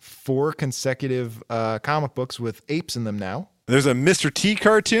 4 consecutive comic books with apes in them now. There's a Mr. T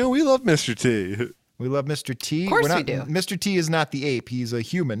cartoon. We love Mr. T. We love Mr. T. Of course We're we not, do. Mr. T is not the ape. He's a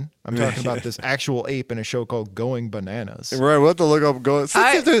human. I'm talking about this actual ape in a show called Going Bananas. Right, we'll have to look up Going.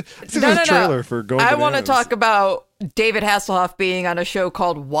 There's a trailer for Going I want to Bananas. talk about David Hasselhoff being on a show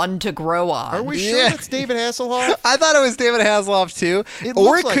called One to Grow On. Are we sure Yeah. that's David Hasselhoff? I thought it was David Hasselhoff too. It or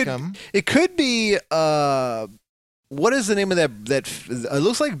looks it like could him. it could be what is the name of that it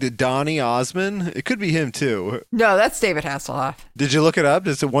looks like Donny Osmond. It could be him too. No, that's David Hasselhoff. Did you look it up?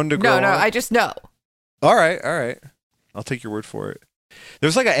 Is it One to Grow No, On? I just know. All right. I'll take your word for it.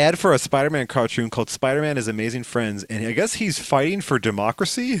 There's like an ad for a Spider-Man cartoon called Spider-Man His Amazing Friends, and I guess he's fighting for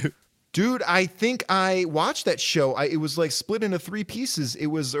democracy. Dude, I think I watched that show. It was like split into 3 pieces. It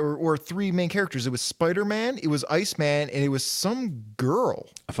was, or 3 main characters. It was Spider-Man, it was Iceman, and it was some girl.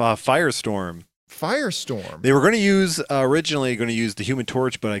 Firestorm. Firestorm. They were going to use originally going to use the Human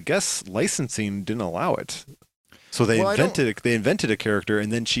Torch, but I guess licensing didn't allow it. So they Well, invented a character,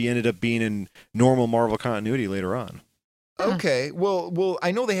 and then she ended up being in normal Marvel continuity later on. Okay, well,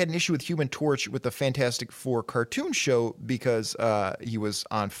 I know they had an issue with Human Torch with the Fantastic Four cartoon show because he was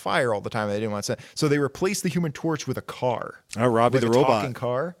on fire all the time. And they didn't want to send, so they replaced the Human Torch with a car. Oh, Robbie Like the a robot. talking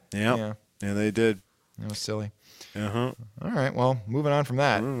car. Yeah, they did. That was silly. Uh huh. All right, well, moving on from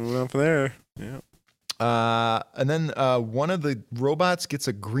that. Moving on from there. Yeah. And then one of the robots gets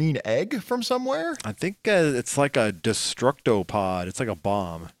a green egg from somewhere. I think it's like a destructopod. It's like a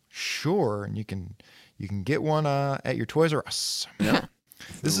bomb. Sure, and you can get one at your Toys R Us. Yeah.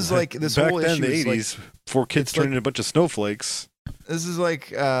 This is like this Back whole then, issue the is 80s, before kids it's turned like- into a bunch of snowflakes. This is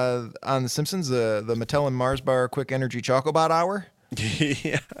like on The Simpsons, the Mattel and Mars Bar Quick Energy Chocobot Hour.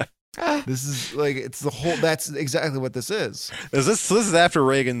 Yeah. This is like it's the whole. That's exactly what this is. This is after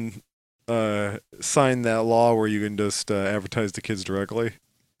Reagan signed that law where you can just advertise to kids directly.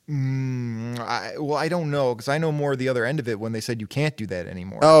 I don't know because I know more of the other end of it when they said you can't do that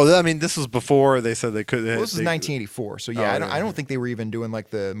anymore. Oh, I mean, this was before they said they could. Well, this is 1984, so yeah, Oh, I don't think they were even doing like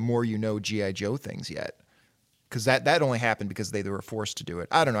the more you know GI Joe things yet, because that only happened because they were forced to do it.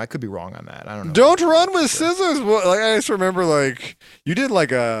 I don't know. I could be wrong on that. I don't know. Don't run with scissors. Like I just remember, like you did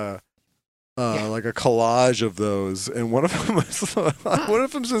like a collage of those, and one of them was one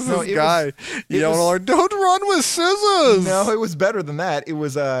of them's just No, this it guy was- yelling, like, "Don't run with scissors." No, it was better than that. It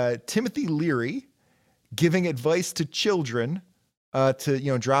was Timothy Leary giving advice to children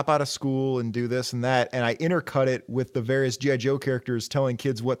to drop out of school and do this and that, and I intercut it with the various GI Joe characters telling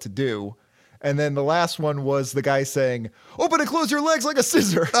kids what to do. And then the last one was the guy saying, "Open and close your legs like a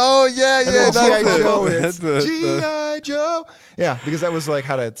scissor." Oh yeah, And yeah, then that's G.I. it. Joe, That's it's the- G.I. Joe. Yeah, because that was like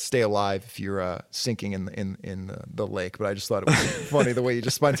how to stay alive if you're sinking in the lake. But I just thought it was funny the way you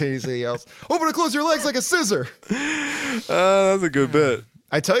just spontaneously yells, "Open and close your legs like a scissor." That's a good bit.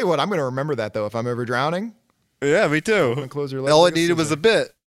 I tell you what, I'm going to remember that though if I'm ever drowning. Yeah, me Open too. and close your legs. All like it needed was scissor. a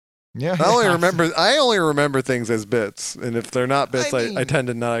bit. Yeah. I only remember things as bits, and if they're not bits, I I mean- tend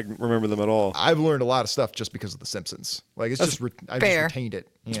to not remember them at all. I've learned a lot of stuff just because of The Simpsons. Like it's just I just fair. retained it.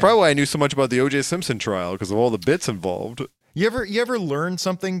 It's Yeah. probably why I knew so much about the O.J. Simpson trial because of all the bits involved. You ever learn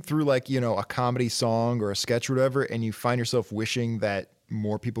something through like, a comedy song or a sketch or whatever, and you find yourself wishing that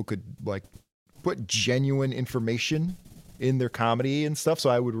more people could like put genuine information in their comedy and stuff so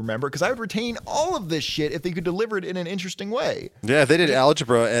I would remember, because I would retain all of this shit if they could deliver it in an interesting way. Yeah, if they did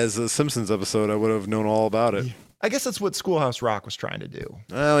algebra as a Simpsons episode, I would have known all about it. I guess that's what Schoolhouse Rock was trying to do.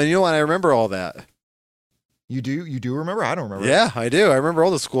 Oh, and you know what? I remember all that. You do remember? I don't remember. Yeah, I do. I remember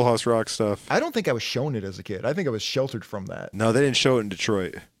all the Schoolhouse Rock stuff. I don't think I was shown it as a kid. I think I was sheltered from that. No, they didn't show it in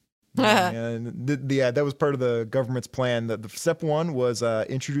Detroit. And that was part of the government's plan. That the step one was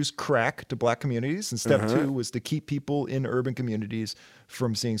introduce crack to black communities, and step two was to keep people in urban communities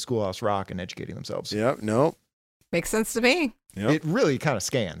from seeing Schoolhouse Rock and educating themselves. Yep. Nope. Makes sense to me. Yep. It really kind of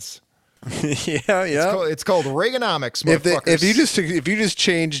scans. Yeah. Yeah. It's called Reaganomics, If motherfuckers. if you just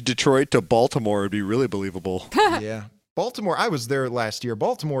changed Detroit to Baltimore, it'd be really believable. Yeah. Baltimore, I was there last year.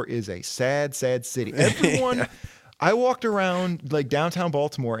 Baltimore is a sad, sad city. Everyone, I walked around like downtown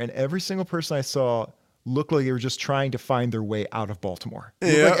Baltimore, and every single person I saw looked like they were just trying to find their way out of Baltimore. It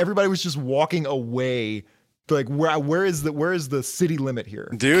looked Yeah. like everybody was just walking away. Like where is the city limit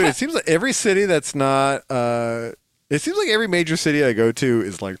here? Dude, it seems like every city that's not it seems like every major city I go to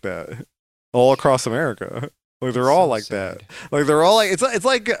is like that. All across America. Like they're all So like sad. that. Like they're all like it's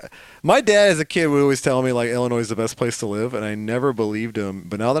like my dad as a kid would always tell me like Illinois is the best place to live, and I never believed him.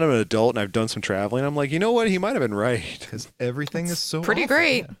 But now that I'm an adult and I've done some traveling, I'm like, you know what? He might have been right. Because everything is so Pretty awful.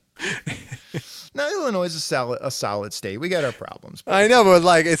 great. Now Illinois is a solid state. We got our problems. I know, but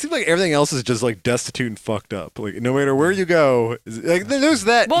like it seems like everything else is just like destitute and fucked up. Like no matter where you go, like there's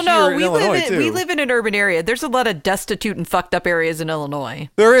that. Well, here no, in we Illinois too. live in an urban area. There's a lot of destitute and fucked up areas in Illinois.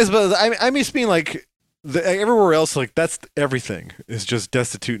 There is, but I mean, like everywhere else, like that's everything is just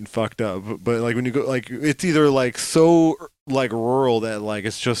destitute and fucked up. But like when you go, like it's either like so like rural that like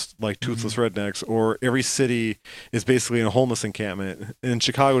it's just like toothless rednecks, or every city is basically in a homeless encampment. And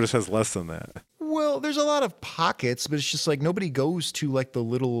Chicago just has less than that. Well, there's a lot of pockets, but it's just like nobody goes to like the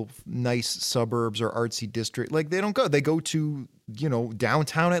little nice suburbs or artsy district. Like they don't go. They go to,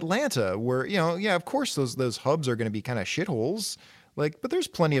 downtown Atlanta where, yeah, of course those hubs are going to be kind of shitholes. Like, but there's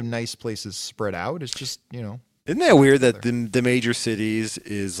plenty of nice places spread out. It's just, Isn't that weird that the major cities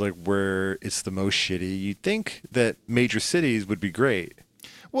is like where it's the most shitty? You'd think that major cities would be great.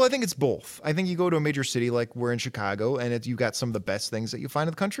 Well, I think it's both. I think you go to a major city like we're in Chicago, and you got some of the best things that you find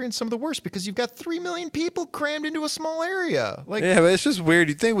in the country and some of the worst, because you've got 3 million people crammed into a small area. Like, Yeah, but it's just weird.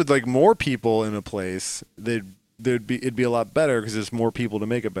 You'd think with like more people in a place, it'd be a lot better because there's more people to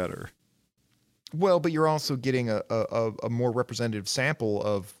make it better. well, but you're also getting a more representative sample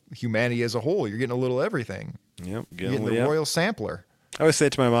of humanity as a whole. You're getting a little everything. Yep, You're getting the royal sampler. I always say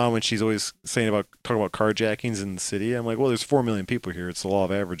it to my mom when she's always talking about carjackings in the city. I'm like, well, there's 4 million people here. It's the law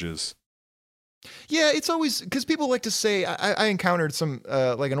of averages. Yeah, it's always because people like to say. I encountered some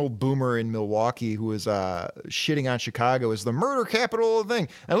like an old boomer in Milwaukee who was shitting on Chicago as the murder capital of the thing.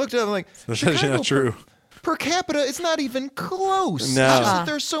 And I looked at him like, That's actually not true. Per capita, it's not even close. No. It's just that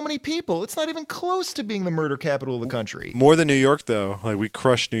there's so many people. It's not even close to being the murder capital of the country. More than New York, though. Like, we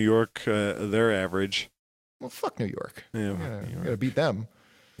crushed New York, their average. Well, fuck New York. Yeah, We gotta beat them.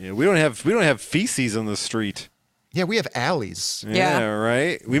 yeah. We don't have feces on the street. Yeah, we have alleys. Yeah.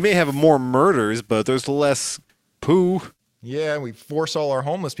 Right. We may have more murders, but there's less poo. Yeah, we force all our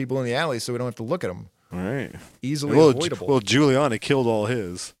homeless people in the alleys so we don't have to look at them. All right. Easily Well, avoidable. Giuliani killed all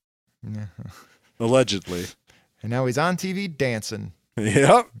his. Allegedly. And now he's on TV dancing.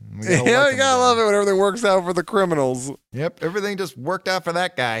 Yep. We gotta Yeah, like you him gotta again. love it when everything works out for the criminals. Yep, everything just worked out for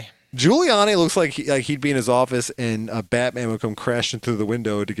that guy. Giuliani looks like he'd be in his office and Batman would come crashing through the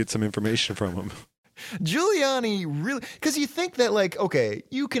window to get some information from him. Giuliani really, because you think that, like, okay,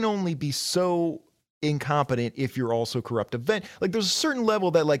 you can only be so incompetent if you're also corrupt. Like, there's a certain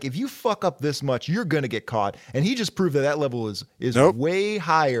level that, like, if you fuck up this much, you're gonna get caught. And he just proved that that level is Nope. way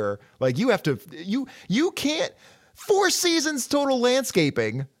higher. Like, you have to, you can't. 4 seasons total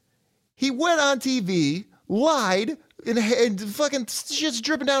landscaping. He went on TV, lied, and fucking shit's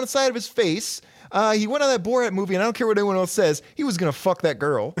dripping down the side of his face. He went on that Borat movie, and I don't care what anyone else says, he was gonna fuck that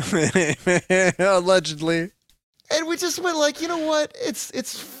girl. Allegedly. And we just went like, you know what?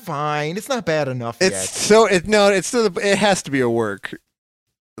 It's fine. It's not bad enough It's yet. so it's still it has to be a work.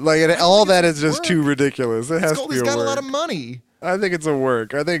 Like all that is just work. too ridiculous. It has to be He's a got work. a lot of money. I think it's a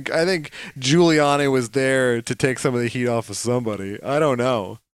work. I think Giuliani was there to take some of the heat off of somebody. I don't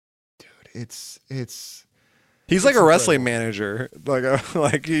know. It's He's like It's a wrestling incredible. manager.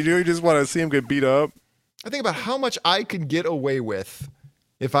 Like you just want to see him get beat up. I think about how much I could get away with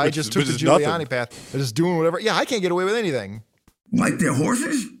if I Which just is- took which the is Giuliani nothing. path. Just doing whatever. Yeah, I can't get away with anything. Like their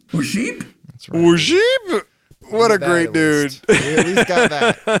horses or sheep? That's right. Oh, sheep! What a That great at dude. least. We at least got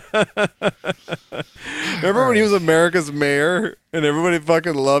that. Remember when he was America's mayor and everybody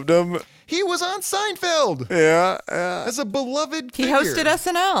fucking loved him? He was on Seinfeld Yeah. as a beloved He figure. hosted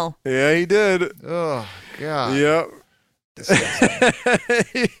SNL. Yeah, he did. Oh God. Yep.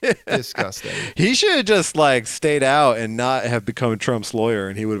 Disgusting. He should have just like stayed out and not have become Trump's lawyer,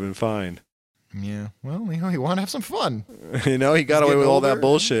 and he would have been fine. Yeah. Well, you know, you want to have some fun. You know, he got He's away getting with all that older.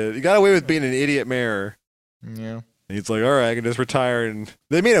 bullshit. He got away with being an idiot mayor. Yeah. And he's like, all right, I can just retire. And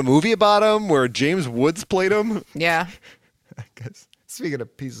they made a movie about him where James Woods played him. Yeah. Guys, speaking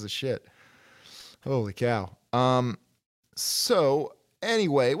of pieces of shit, holy cow. So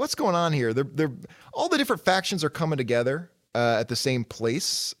anyway, what's going on here? They're all the different factions are coming together at the same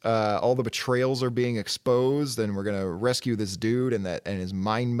place. All the betrayals are being exposed, and we're gonna rescue this dude and his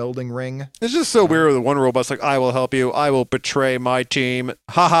mind melding ring. It's just so weird. The one robot's like, I will help you. I will betray my team.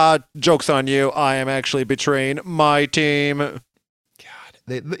 Haha, joke's on you. I am actually betraying my team. God,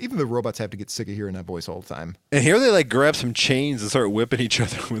 even the robots have to get sick of hearing that voice all the time. And here they like grab some chains and start whipping each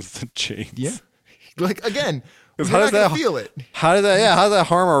other with the chains. Yeah, like again, we're 'Cause how not does gonna that- feel it. How does that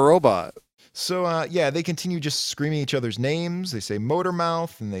harm a robot? So yeah, they continue just screaming each other's names. They say motor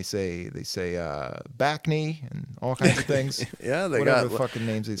mouth, and they say back knee, and all kinds of things. Yeah, they Whatever got the fucking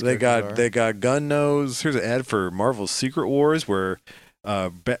names these they characters got are. they got gun nose. Here's an ad for Marvel's Secret Wars where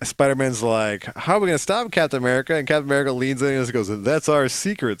Spider-Man's like, how are we gonna stop Captain America? And Captain America leans in and just goes, that's our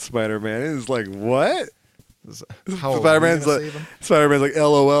secret, Spider-Man. And it's like, what? How Spider-Man's are we like, gonna Spider-Man's like,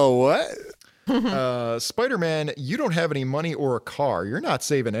 LOL, what? save him? Spider-Man, you don't have any money or a car. You're not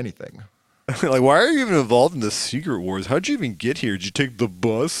saving anything. Like, why are you even involved in the Secret Wars? How'd you even get here? Did you take the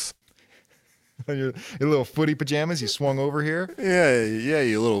bus? In your little footy pajamas, you swung over here. Yeah,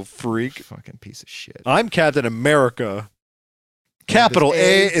 you little freak. Fucking piece of shit. I'm Captain America. Capital This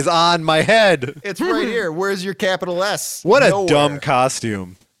A A- is on my head. It's right here. Where's your capital S? What a Nowhere. dumb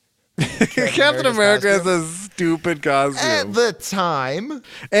costume. Captain America has costume. a stupid costume. At the time,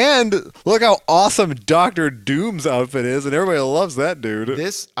 And look how awesome Doctor Doom's outfit is, and everybody loves that dude.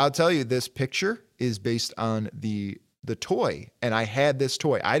 I'll tell you, this picture is based on the toy, and I had this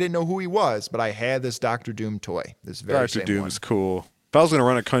toy. I didn't know who he was, but I had this Doctor Doom toy. This very Doctor same Doom one. is cool. If I was gonna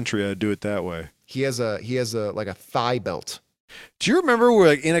run a country, I'd do it that way. He has a like a thigh belt. Do you remember where,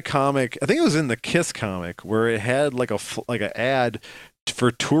 like, in a comic, I think it was in the Kiss comic, where it had like an ad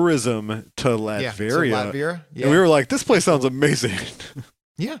for tourism to Latveria, Yeah, to Latvia. Yeah, and we were like, "This place sounds amazing."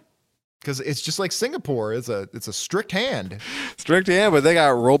 yeah, because it's just like Singapore. It's a strict hand. Strict hand, but they got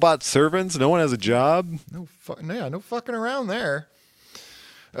robot servants. No one has a job. No fucking around there.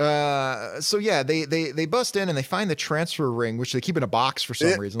 So yeah, they bust in and they find the transfer ring, which they keep in a box for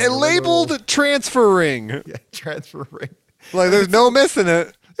some reason. It like a regular labeled little- transfer ring. yeah, transfer ring. Like there's no missing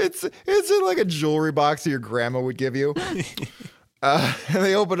it. It's in like a jewelry box that your grandma would give you. And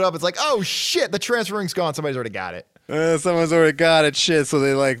they open it up. It's like, oh shit, the transfer ring's gone. Somebody's already got it. Someone's already got it. Shit. So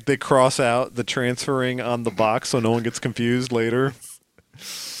they cross out the transferring on the box so no one gets confused later.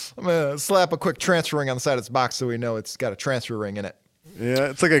 I'm gonna slap a quick transfer ring on the side of this box so we know it's got a transfer ring in it. Yeah,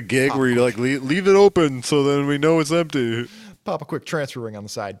 it's like a gig where you like leave it open so then we know it's empty. Pop a quick transfer ring on the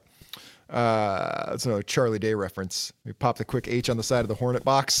side. That's another Charlie Day reference. We pop the quick H on the side of the Hornet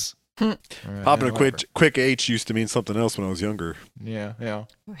box. All right, Popping yeah, a quick H used to mean something else when I was younger. Yeah.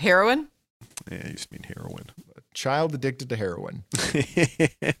 Heroin? Yeah, it used to mean heroin. Child addicted to heroin.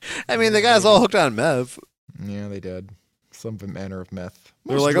 I mean, the guy's all hooked on meth. Yeah, they did. Some manner of meth.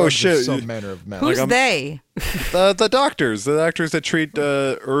 They're Most like, oh, drugs are shit. Some manner of meth. Who's they? The doctors that treat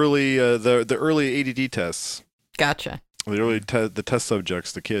the early ADD tests. Gotcha. The test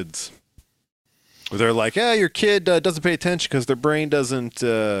subjects, the kids. They're like, yeah, your kid doesn't pay attention because their brain doesn't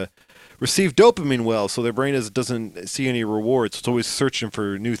receive dopamine well, so their brain doesn't see any rewards. It's always searching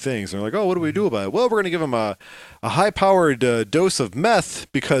for new things. And they're like, oh, what do we do about it? Well, we're going to give them a high-powered dose of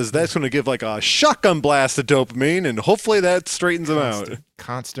meth because that's going to give like a shotgun blast of dopamine, and hopefully that straightens them out.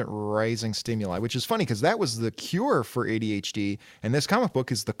 Constant rising stimuli, which is funny because that was the cure for ADHD, and this comic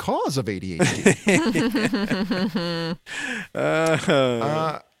book is the cause of ADHD.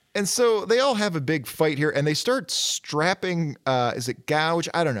 And so they all have a big fight here, and they start strapping, is it Gouge?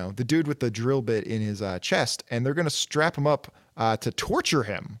 I don't know, the dude with the drill bit in his chest, and they're going to strap him up to torture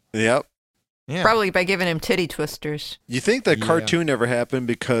him. Yep. Yeah. Probably by giving him titty twisters. You think that cartoon never happened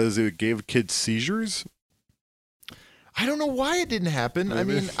because it gave kids seizures? I don't know why it didn't happen. I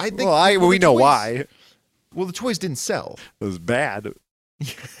mean, I think... we know why. Well, the toys didn't sell. It was bad.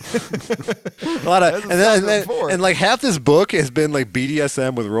 A lot of and like half this book has been like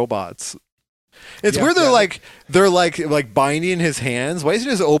BDSM with robots. It's weird they're like binding his hands. Why doesn't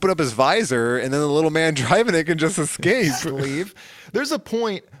he just open up his visor and then the little man driving it can just escape? Leave. There's a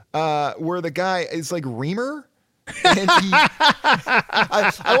point where the guy is like Reamer. And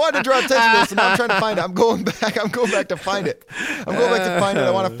I wanted to draw attention to this, and now I'm trying to find it. I'm going back to find it.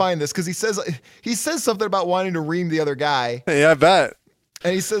 I want to find this because he says something about wanting to ream the other guy. Yeah, I bet.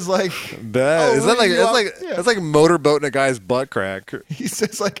 And he says like, Is that like that's like motorboating a guy's butt crack? He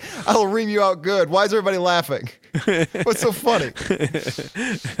says like, I'll ream you out good. Why is everybody laughing? What's so funny?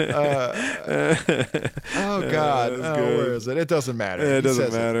 Oh God, where is it? It doesn't matter. It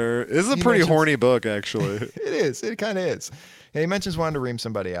doesn't matter. This is a pretty horny book, actually. It is. It kind of is. And he mentions wanting to ream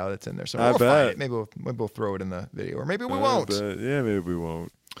somebody out. It's in there. So I we'll bet. find it. Maybe we'll throw it in the video, or maybe we won't. Yeah, maybe we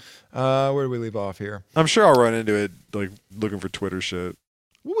won't. Where do we leave off here? I'm sure I'll run into it like looking for Twitter shit.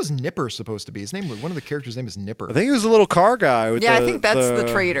 What was Nipper supposed to be? His name, one of the characters' name is Nipper. I think he was a little car guy. With I think that's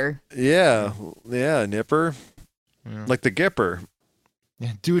the traitor. Yeah, Nipper, like the Gipper.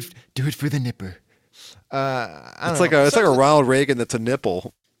 Yeah, do it for the Nipper. It's like a Ronald Reagan that's a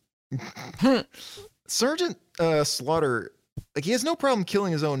nipple. Sergeant Slaughter, like he has no problem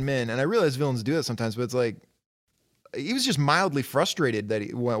killing his own men, and I realize villains do that sometimes, but it's like he was just mildly frustrated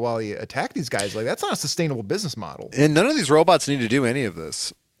that while he attacked these guys. Like that's not a sustainable business model. And none of these robots need to do any of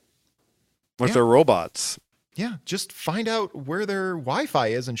this. Like they're robots. Yeah, just find out where their Wi-Fi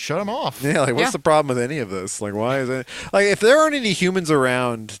is and shut them off. Yeah, like what's the problem with any of this? Like why is it like if there aren't any humans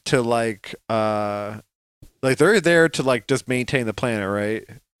around to like they're there to like just maintain the planet, right?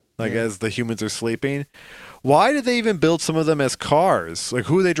 Like as the humans are sleeping. Why did they even build some of them as cars? Like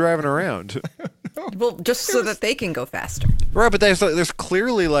who are they driving around? Well, just so that they can go faster. Right, but there's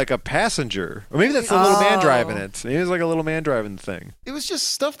clearly like a passenger. Or maybe that's the little man driving it. Maybe it's like a little man driving the thing. It was just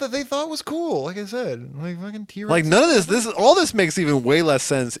stuff that they thought was cool. Like I said, like fucking T-Rex. Like none of all this makes even way less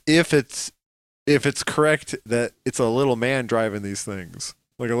sense if it's correct that it's a little man driving these things.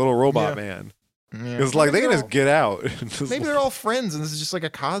 Like a little robot man. Because like they can just get out. Maybe they're all friends and this is just like a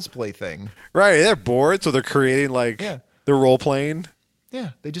cosplay thing. Right, they're bored, so they're creating like they're role playing.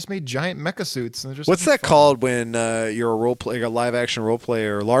 Yeah, they just made giant mecha suits. And they're just what's that called when you're a live action role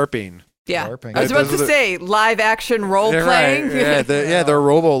player, LARPing? Yeah, LARPing. I was about to say live action role playing. Right. They're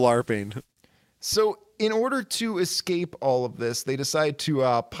robo LARPing. So in order to escape all of this, they decide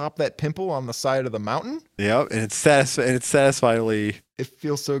to pop that pimple on the side of the mountain. Yep, and it's satisfyingly. It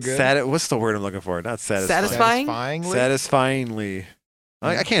feels so good. What's the word I'm looking for? Not satisfying. Satisfyingly.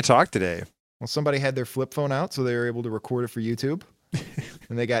 I can't talk today. Well, somebody had their flip phone out, so they were able to record it for YouTube.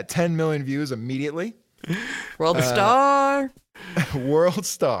 And they got 10 million views immediately. World Star. World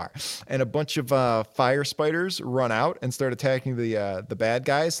Star. And a bunch of fire spiders run out and start attacking the bad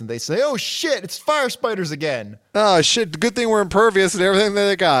guys. And they say, oh, shit, it's fire spiders again. Oh, shit. Good thing we're impervious and everything that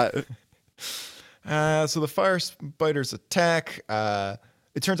they got. So the fire spiders attack.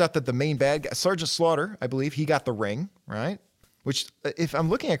 It turns out that the main bad guy, Sergeant Slaughter, I believe, he got the ring, right? which, if I'm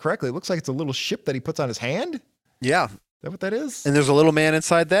looking at it correctly, it looks like it's a little ship that he puts on his hand. Is Yeah. that what that is? And there's a little man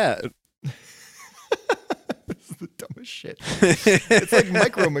inside that. This is the dumbest shit. It's like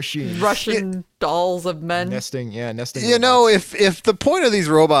Micro Machines. Russian dolls of men. Nesting. You know, robots. if the point of these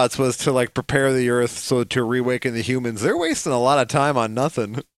robots was to like prepare the Earth so to reawaken the humans, they're wasting a lot of time on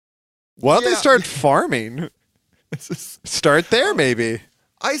nothing. Why don't they Yeah. start farming? It's just- Start there, maybe.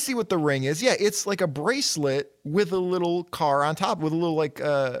 I see what the ring is. Yeah, it's like a bracelet with a little car on top, with a little like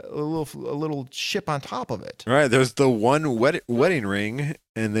a little ship on top of it. Right. There's the one wedding ring,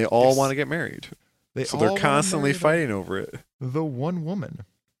 and they all Yes. want to get married. They So all they're wanna constantly marry fighting over it. the one woman.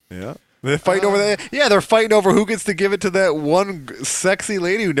 Yeah. They're fighting over that. Yeah, they're fighting over who gets to give it to that one sexy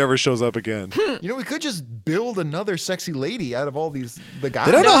lady who never shows up again. You know, we could just build another sexy lady out of all the guys.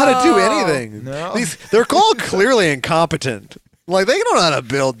 They don't know how to do No. anything. No. They're all clearly incompetent. Like, they don't know how to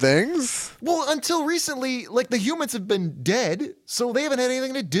build things. Well, until recently, like the humans have been dead, so they haven't had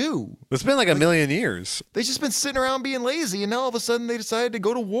anything to do. It's been like a million years. They've just been sitting around being lazy, and now all of a sudden they decided to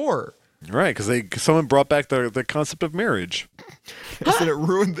go to war. Right, because someone brought back the concept of marriage. And it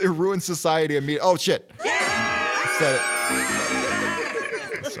ruined society. I mean, oh shit! Said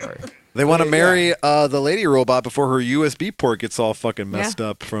it. Sorry. They want to Yeah. marry the lady robot before her USB port gets all fucking messed Yeah.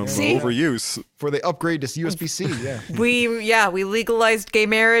 up from See? overuse. For the upgrade to USB-C, yeah. We legalized gay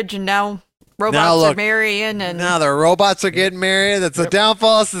marriage, and now robots Now are look, marrying, and Now the robots are getting married. That's a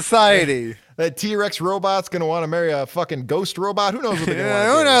downfall of society. That T-Rex robot's gonna want to marry a fucking ghost robot. Who knows what they're gonna Yeah,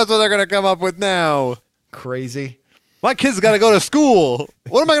 want who knows what they're gonna come up with now? Crazy. My kid's got to go to school.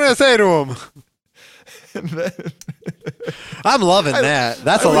 What am I gonna say to him? I'm loving that.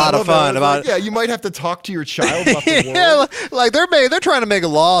 That's I a always lot of love that. fun It's about. like, yeah, you might have to talk to your child about the Yeah, world. like they're trying to make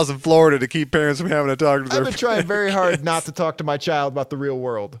laws in Florida to keep parents from having to talk to I've their. been trying very hard not to talk to my child about the real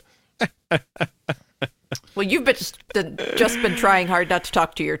world. well, you've just been trying hard not to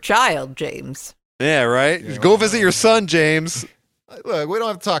talk to your child, James. Yeah, right. Go visit your son, James. Look, we don't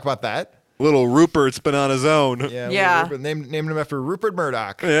have to talk about that. Little Rupert's been on his own. Yeah. Yeah. Named him after Rupert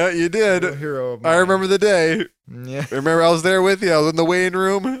Murdoch. Yeah, you did. A hero of I mine. remember the day. Yeah. Remember, I was there with you. I was in the waiting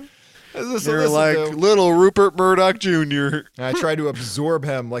room. So You're listen, like though, little Rupert Murdoch Jr. I tried to absorb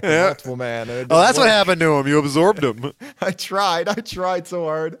him like a Yeah. multiple man. and it Oh, didn't that's what work. happened to him. You absorbed him. I tried so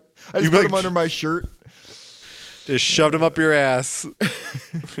hard. I You just put like- him under my shirt. Just shoved him up your ass.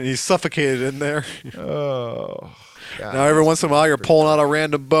 And he suffocated in there. Oh. God. Now every once in a while, you're pulling out a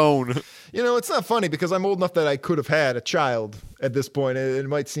random bone. You know, it's not funny because I'm old enough that I could have had a child at this point. It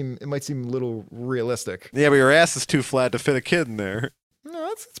might seem a little realistic. Yeah, but your ass is too flat to fit a kid in there. No,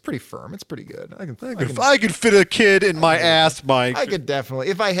 it's pretty firm. It's pretty good. If I could fit a kid in my ass, Mike. I could definitely,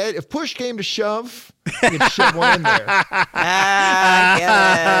 if push came to shove, I could shove one in there. I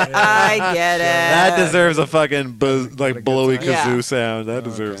get it. I get it. That deserves a fucking good blowy time. kazoo Yeah. sound. That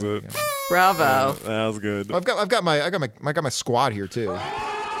deserves it. Bravo. That was good. I got my squad here too.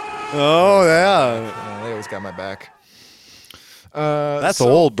 Oh yeah, They always got my back. that's so-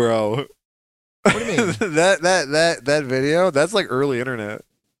 old, bro. What do you mean? that video. That's like early internet.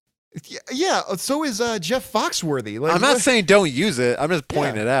 Yeah. So is Jeff Foxworthy. Like, I'm not what- saying don't use it. I'm just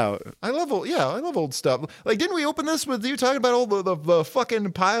pointing Yeah. it out. I love old stuff. Like, didn't we open this with you talking about all the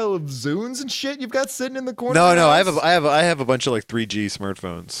fucking pile of Zunes and shit you've got sitting in the corner? No, of the no. I house? have a bunch of like 3G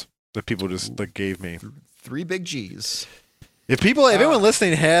smartphones that people just like gave me. 3 big G's. If anyone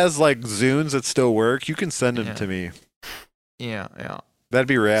listening has like Zunes that still work, you can send them Yeah. to me. Yeah. That'd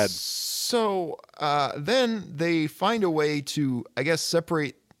be rad. So then they find a way to, I guess,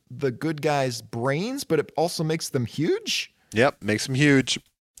 separate the good guys' brains, but it also makes them huge. Yep, makes them huge.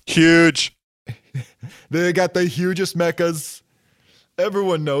 Huge. They got the hugest mechas.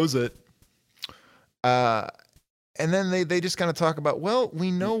 Everyone knows it. And then they just kind of talk about, well,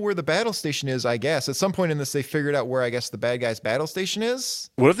 we know where the battle station is, I guess. At some point in this, they figured out where, I guess, the bad guy's battle station is.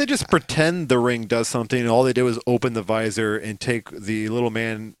 What if they just pretend the ring does something and all they did was open the visor and take the little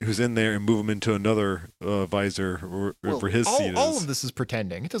man who's in there and move him into another visor where his seat is? All of this is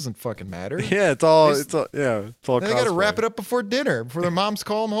pretending. It doesn't fucking matter. Yeah, it's all They- it's all They got to cosplay. wrap it up before dinner, before their moms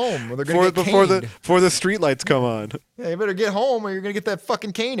call them home, or they're going to get before caned. the streetlights come on. Yeah, you better get home, or you're going to get that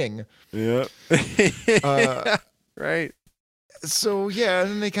fucking caning. Yeah. Right. So yeah,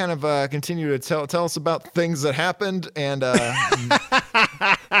 and then they kind of continue to tell us about things that happened, and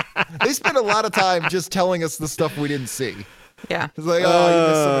they spend a lot of time just telling us the stuff we didn't see. Yeah. It's like, oh, you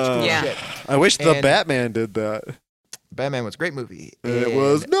missed so much cool Yeah. shit. I wish the And- Batman did that. Batman was a great movie. It and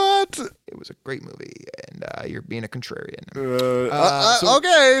was not. It was a great movie, and you're being a contrarian. So-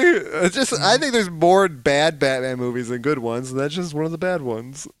 Okay. It's just I think there's more bad Batman movies than good ones, and that's just one of the bad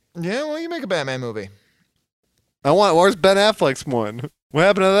ones. Yeah, well, you make a Batman movie. Where's Ben Affleck's one? What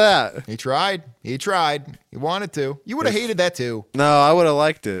happened to that? He tried. He wanted to. You would have hated that too. No, I would have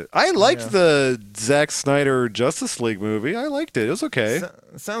liked it. I liked the Zack Snyder Justice League movie. I liked it. It was okay.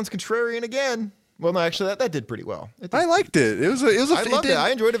 Sounds contrarian again. Well, no, actually, that did pretty well. I liked it. It was a. I loved it. I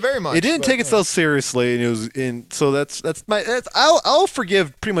enjoyed it very much. It didn't take itself seriously, and it was in. So I'll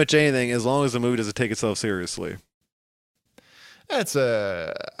forgive pretty much anything as long as the movie doesn't take itself seriously. That's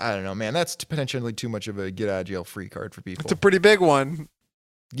I don't know, man. That's potentially too much of a get out of jail free card for people. It's a pretty big one.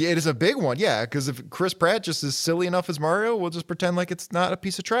 Yeah, it is a big one. Yeah, because if Chris Pratt just is silly enough as Mario, we'll just pretend like it's not a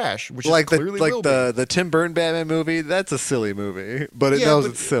piece of trash, which Like it clearly will be. the Tim Burton Batman movie. That's a silly movie, but it knows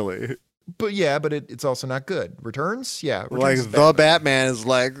it's silly. But it's also not good. Returns, yeah. Returns Like is the Batman is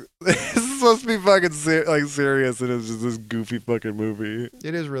like this is supposed to be fucking serious, and it's just this goofy fucking movie.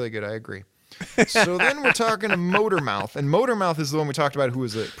 It is really good. I agree. So then we're talking to Motormouth, and Motormouth is the one we talked about who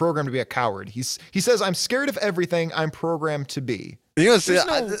was programmed to be a coward. He says, "I'm scared of everything I'm programmed to be." You know, this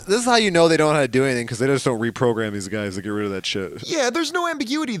is how you know they don't know how to do anything, because they just don't reprogram these guys to get rid of that shit. Yeah, there's no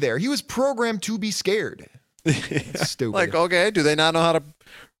ambiguity there. He was programmed to be scared. Stupid. Like, okay, do they not know how to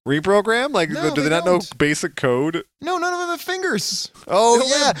reprogram? Like, No, do they not don't. know basic code? No, none of them have fingers. Oh They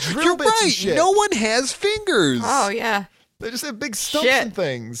only yeah, have drill you're bits and right. shit. No one has fingers. Oh yeah. They just have big stumps Shit. and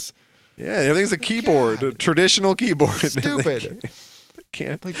things. Yeah, everything's a keyboard, a traditional keyboard. Stupid.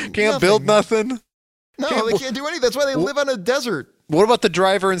 Can't Like, build nothing. No, they can't do anything. That's why they live on a desert. What about the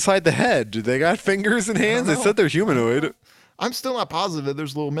driver inside the head? Do they got fingers and hands? They know. said they're humanoid. I'm still not positive that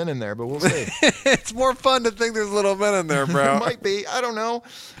there's little men in there, but we'll see. It's more fun to think there's little men in there, It bro. might be. I don't know.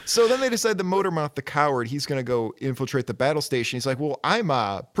 So then they decide the Motormouth, the coward, he's going to go infiltrate the battle station. He's like, well, I'm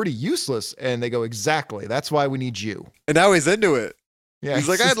pretty useless. And they go, exactly. That's why we need you. And now he's into it. Yeah, He's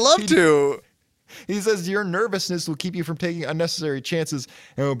like, he I'd says- love to. He says, your nervousness will keep you from taking unnecessary chances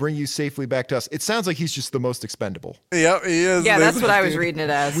and will bring you safely back to us. It sounds like he's just the most expendable. Yep, he is. Yeah, that's Maybe- what I was reading it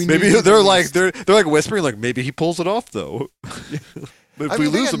as. We Maybe need they're at like least. they're like whispering like maybe he pulls it off though. But if we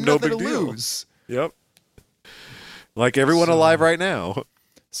they lose got him, no nothing big to deal. lose. Yep. Like everyone alive right now.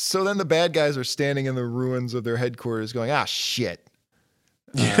 So then the bad guys are standing in the ruins of their headquarters going, shit.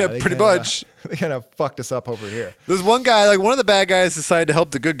 Yeah, They pretty kinda- much. They kind of fucked us up over here. There's one guy, like one of the bad guys, decided to help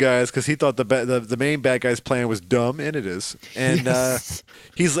the good guys because he thought the main bad guy's plan was dumb, and it is. And Yes.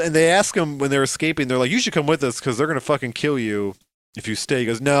 and they ask him when they're escaping, they're like, "You should come with us because they're gonna fucking kill you if you stay." He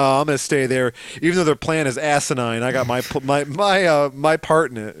goes, "No, I'm gonna stay there, even though their plan is asinine. I got my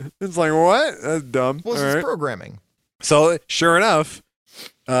part in it." It's like, what? That's dumb. Well, All it's right. programming. So sure enough,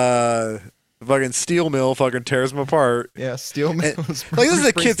 fucking steel mill fucking tears them apart. Yeah, Steel Mill. Like, this is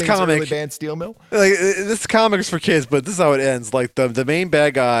a kid's comic. Really banned Steel Mill. Like this comic is for kids, but this is how it ends. Like the main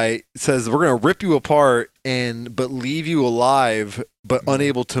bad guy says, "We're gonna rip you apart but leave you alive, but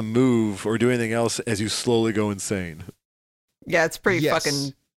unable to move or do anything else as you slowly go insane." Yeah, it's pretty Yes.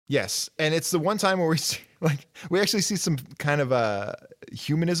 fucking. Yes, and it's the one time where we actually see some kind of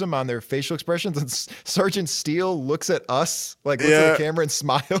humanism on their facial expressions, and Sergeant Steele looks at us, looks Yeah. at the camera and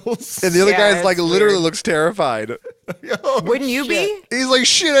smiles. And the other Yeah, guy's like it's literally weird. looks terrified. Oh, Wouldn't you shit. be? He's like,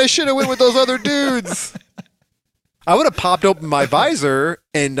 "Shit, I should have went with those other dudes." I would have popped open my visor,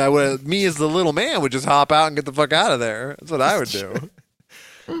 and me as the little man would just hop out and get the fuck out of there. That's what I would do.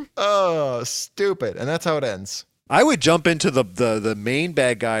 Oh, stupid. And that's how it ends. I would jump into the main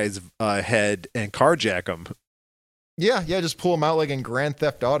bad guy's head and carjack him. Yeah, just pull him out like in Grand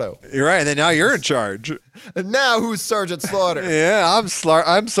Theft Auto. You're right, and then now you're in charge. And now who's Sergeant Slaughter? Yeah,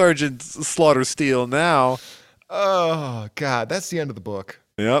 I'm Sergeant Slaughter Steele now. Oh, God, that's the end of the book.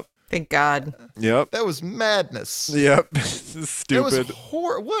 Yep. Thank God. Yep. That was madness. Yep. That was Stupid.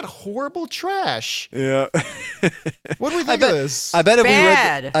 what horrible trash. Yeah. What do we think of this? I bet if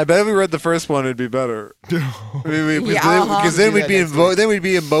Bad. I bet if we read the first one, it'd be better. Yeah, Because then Do we'd that be next week. then we'd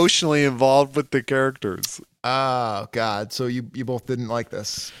be emotionally involved with the characters. Oh, God. So you both didn't like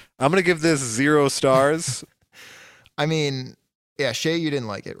this. I'm gonna give this 0 stars. I mean, yeah, Shay, you didn't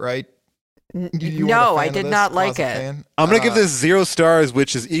like it, right? You weren't a No, fan I of did this? not like Positive it. fan? I'm gonna give this 0 stars,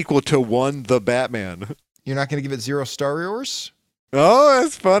 which is equal to 1 the Batman. You're not going to give it 0 Star Wars? Oh,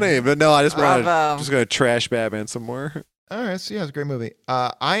 that's funny. But no, I just want Bravo. just gonna trash Batman some more. All right, so yeah, it's a great movie.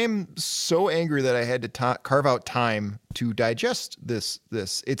 I am so angry that I had to carve out time to digest this.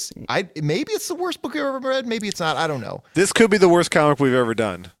 Maybe it's the worst book I've ever read. Maybe it's not. I don't know. This could be the worst comic we've ever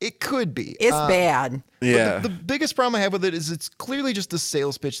done. It could be. It's bad. But Yeah. The biggest problem I have with it is it's clearly just a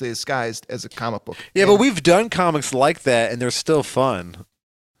sales pitch they disguised as a comic book. Yeah, And- but we've done comics like that, and they're still fun.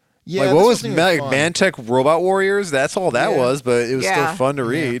 Yeah, like what this was wasn't even fun. Mantech Robot Warriors? That's all that Yeah. was, but it was Yeah. still fun to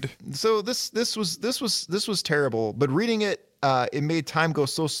read. So this was terrible. But reading it, it made time go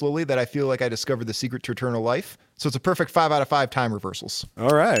so slowly that I feel like I discovered the secret to eternal life. So it's a perfect 5 out of 5 time reversals. All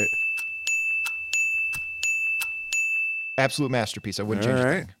right. Absolute masterpiece. I wouldn't change a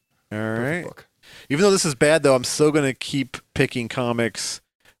thing. All Perfect right. book. Even though this is bad, though, I'm still going to keep picking comics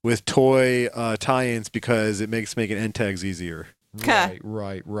with toy tie-ins because it makes making end tags easier. Okay.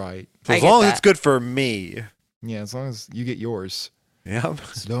 Right. So I as get long as that. it's good for me. Yeah, as long as you get yours. Yeah.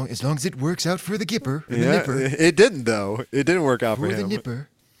 As long as it works out for the Gipper and the Yeah. Nipper. It didn't, though. It didn't work out for For the him. Nipper.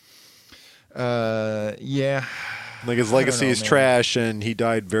 Yeah. Like his I don't legacy know, is man. trash, and he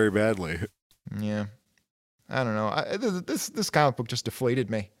died very badly. Yeah. I don't know. This comic book just deflated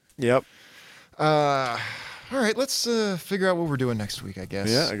me. Yep. All right, let's figure out what we're doing next week, I guess.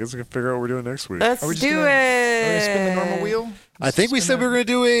 Yeah, I guess we can figure out what we're doing next week. Let's Are we just do gonna, it. Are we gonna spin the normal wheel? I think we said we were going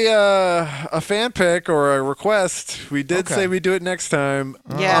to do a fan pick or a request. We did Okay. say we'd do it next time.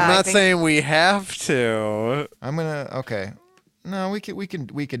 Yeah, I'm I not think- saying we have to. I'm gonna. Okay. No, we can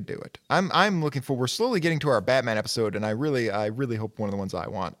do it. I'm looking for. We're slowly getting to our Batman episode, and I really hope one of the ones I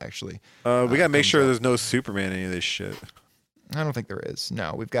want actually. We got to make comes sure up. there's no Superman in any of this shit. I don't think there is.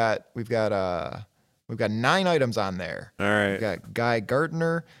 No, we've got 9 items on there. All right. We've got Guy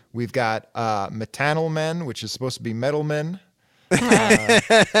Gardner. We've got Metanal Men, which is supposed to be Metal Men.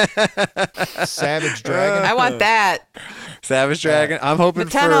 Savage Dragon. I want that. Savage Dragon. I'm hoping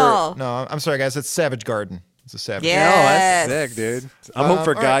for. Maternal. No, I'm sorry, guys. It's Savage Garden. It's a Savage. Yeah. No, that's Yes. sick, dude. I'm hoping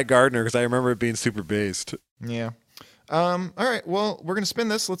for all Guy right. Gardner because I remember it being super based. Yeah. All right. Well, we're gonna spin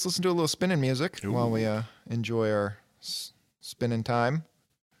this. Let's listen to a little spinning music while we enjoy our spinning time.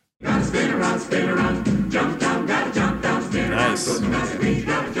 Nice.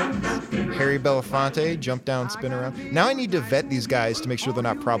 Harry Belafonte, jump down, spin around. Now I need to vet these guys to make sure they're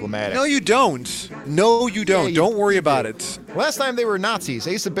not problematic. No, you don't. No, you don't. you- Don't worry about it. Last time they were Nazis.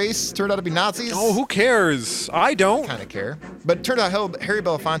 Ace of Base turned out to be Nazis. Oh, who cares? I don't. Kind of care. But it turned out Harry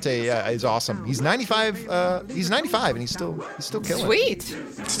Belafonte is awesome. He's 95. He's 95, and he's still killing. it.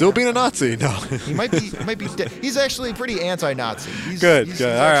 Sweet. Still being a Nazi. No. He might be dead. He's actually pretty anti-Nazi. Good, He's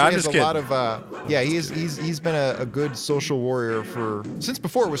good. All right, actually I'm has just a lot of. Yeah, he's been a good social warrior since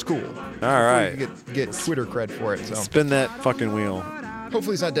before it was cool. All right. You get Twitter cred for it. So Spin that fucking wheel.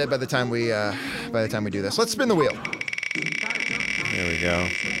 hopefully he's not dead by the time we do this. Let's spin the wheel. There we go.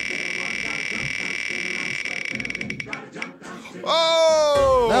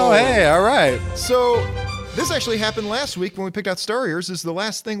 Oh! Oh, hey, all right. So this actually happened last week when we picked out Starriers. Is the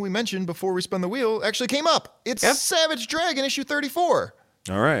last thing we mentioned before we spun the wheel actually came up. It's Savage Dragon issue 34.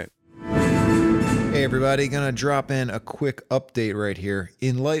 All right. Hey everybody, gonna drop in a quick update right here.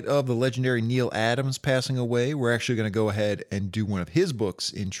 In light of the legendary Neil Adams passing away, we're actually gonna go ahead and do one of his books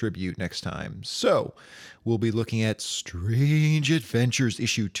in tribute next time. So we'll be looking at Strange Adventures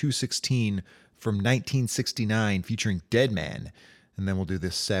issue 216 from 1969 featuring Deadman. And then we'll do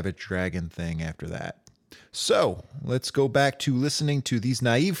this Savage Dragon thing after that. So let's go back to listening to these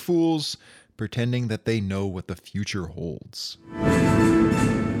naive fools pretending that they know what the future holds.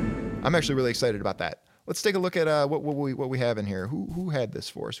 I'm actually really excited about that. Let's take a look at what we have in here. Who had this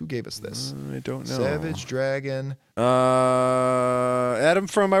for us? Who gave us this? I don't know. Savage Dragon. Adam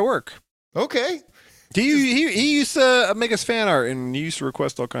from my work. Okay. He used to make us fan art and he used to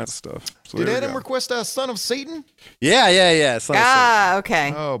request all kinds of stuff. So Did there we Adam go. request Son of Satan? Yeah. Son of Ah,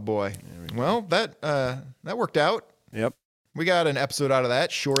 okay. Oh boy. Well, that worked out. Satan. Yep. We got an episode out of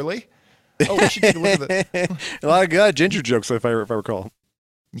that, surely. Oh, we should take a look at the. A lot of good ginger jokes, if I recall.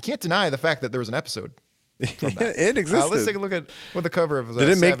 You can't deny the fact that there was an episode. From that. It existed. Let's take a look at what the cover of. Did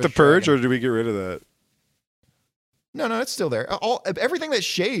it make The Savage Purge, Dragon. or did we get rid of that? No, it's still there. Everything that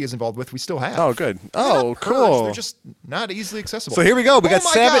Shay is involved with, we still have. Oh, good. They're Oh, not purged, cool. They're just not easily accessible. So here we go. We Oh got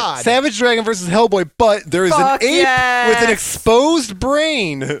my God. Savage Dragon versus Hellboy, but there is Fuck an ape yes. with an exposed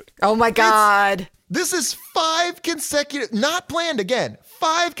brain. Oh my God. This is 5 consecutive, not planned again,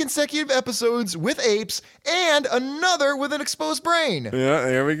 5 consecutive episodes with apes and another with an exposed brain. Yeah,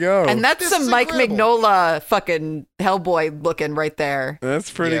 there we go. And that's This some is Mike incredible. Mignola fucking Hellboy looking right there.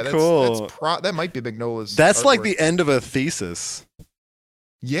 That's pretty Yeah, cool. That might be Mignola's. That's like artwork. the end of a thesis.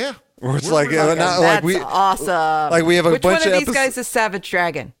 Yeah. Where it's We're like, really- not That's like we. awesome. like we have a Which bunch one of of these epis- guys is Savage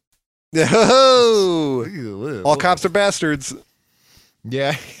Dragon? Oh, all cops are bastards,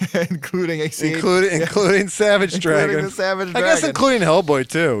 Yeah, including AC. including Savage Dragon. Including the Savage I guess Dragon. including Hellboy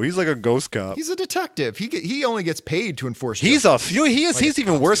too. He's like a ghost cop. He's a detective. He only gets paid to enforce. He's justice. he's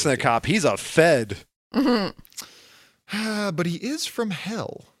even cops worse do, than a yeah. cop. He's a fed. But he is from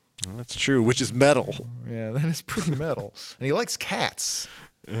hell. That's true, which is metal. Yeah, that is pretty metal. And he likes cats.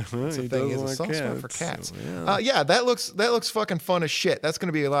 That's the He thing. does Is a like soft spot for cats. cats. Yeah, that looks fucking fun as shit. That's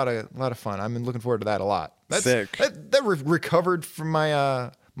gonna be a lot of fun. I'm looking forward to that a lot. That's Sick. That recovered from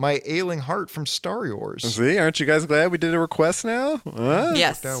my my ailing heart from Star Wars. See, aren't you guys glad we did a request now? Huh?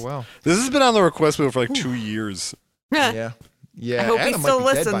 Yes. Oh well. This has been on the request wheel for like 2 years. Yeah. Yeah. I hope he Adam still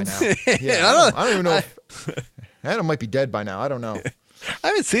might be dead by listens. now. Yeah, I don't even know if Adam might be dead by now. I don't know. I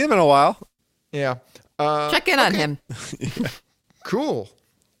haven't seen him in a while. Yeah. Check in on him. Cool.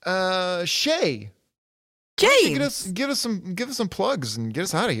 Shay, James. give us some plugs and get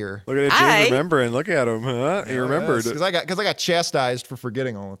us out of here. Look at it, Hi. James remembering. Look at him, huh? He remembered. because I got chastised for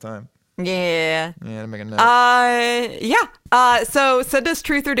forgetting all the time. Yeah. Yeah, to make a note. So send us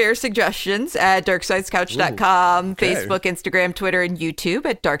truth or dare suggestions at darksidescouch.com, okay. Facebook, Instagram, Twitter, and YouTube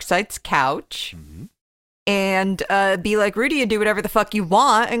at darksidescouch. And be like Rudy and do whatever the fuck you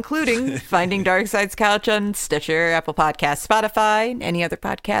want, including finding Dark Side's Couch on Stitcher, Apple Podcasts, Spotify, and any other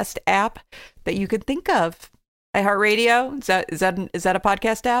podcast app that you could think of. iHeartRadio, is that a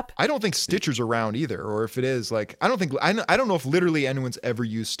podcast app? I don't think Stitcher's around either, or if it is, like I don't know if literally anyone's ever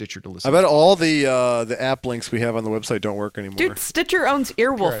used Stitcher to I listen. bet all the app links we have on the website don't work anymore. Dude, Stitcher owns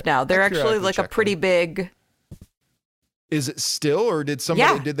Earwolf Correct. now. They're I actually periodically like a check pretty them. big. Is it still, or did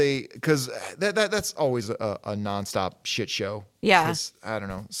somebody Yeah. did they? Because that's always a nonstop shit show. Yeah. 'Cause, I don't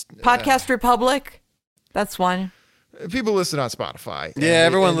know. Podcast Republic. That's one. People listen on Spotify. yeah,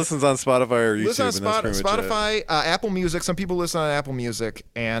 everyone and listens on Spotify or YouTube. listen on and that's pretty much it. Spotify, Apple Music. Some people listen on Apple Music,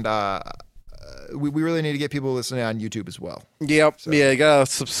 and we really need to get people listening on YouTube as well. Yep. Yeah, you gotta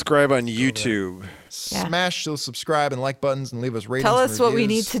subscribe on YouTube. Yeah. Smash those subscribe and like buttons and leave us ratings. Tell and us what we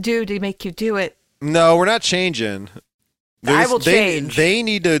need reviews. to do to make you do it. No, we're not changing. I will change. They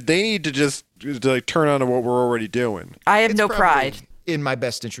need to just like turn on to what we're already doing. I have It's no probably pride. in my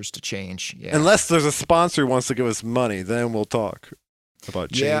best interest to change. Yeah. Unless there's a sponsor who wants to give us money, then we'll talk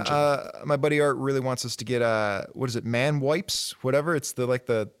about changing. Yeah, my buddy Art really wants us to get what is it, man wipes, whatever. It's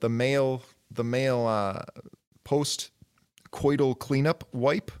the male post coital cleanup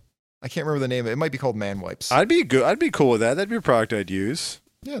wipe. I can't remember the name of it. It might be called man wipes. I'd be cool with that. That'd be a product I'd use.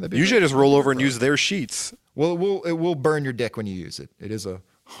 Yeah, that'd be Usually I great. just roll over and use their sheets. Well, it will burn your dick when you use it. It is a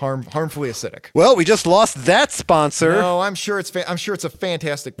harmfully acidic. Well, we just lost that sponsor. No, I'm sure it's a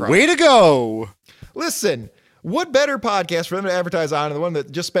fantastic product. Way to go. Listen, what better podcast for them to advertise on than the one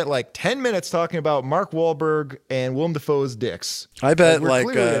that just spent like 10 minutes talking about Mark Wahlberg and Willem Dafoe's dicks? I bet We're like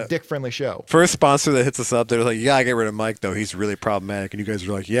clearly a dick-friendly show. first sponsor that hits us up, they're like, "Yeah, I get rid of Mike though. He's really problematic." And you guys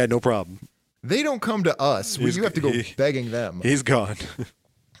are like, "Yeah, no problem. They don't come to us. You have to go begging them. He's gone."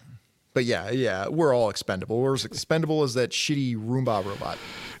 But yeah, we're all expendable. We're as expendable as that shitty Roomba robot.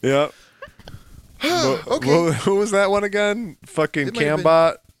 Yeah. Okay. Who was that one again? Fucking It might have been-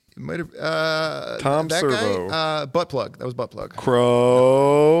 Cambot, It might have Tom that Servo. guy, Butt Plug. That was Butt Plug.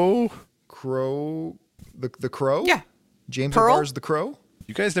 Crow. Crow, the Crow. Yeah. James Pearl? O'Barr's the Crow.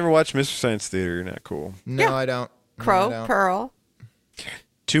 You guys never watched Mr. Science Theater. You're not cool. No, Yeah. I don't. No, I Crow, don't. Pearl.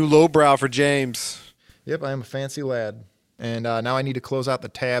 Too lowbrow for James. Yep, I am a fancy lad. And now I need to close out the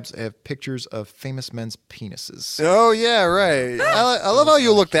tabs. I have pictures of famous men's penises. Oh yeah, right. I love how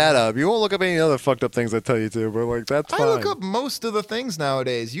you look that up. You won't look up any other fucked up things I tell you to, but like that's fine. I look up most of the things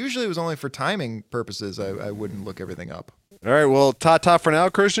nowadays. Usually it was only for timing purposes. I wouldn't look everything up. All right, well, ta for now,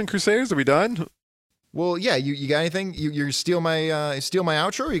 Christian Crusaders. Are we done? Well, yeah. You got anything? You steal my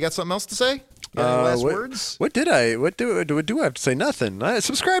outro? You got something else to say? You got any last words? What did I? What do I have to say? Nothing.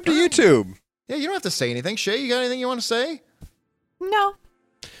 Subscribe to YouTube. Yeah, you don't have to say anything. Shay, you got anything you want to say? No.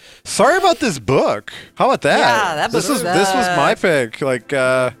 Sorry about this book. How about that? Yeah, that this book was this was my sucked. pick. Like,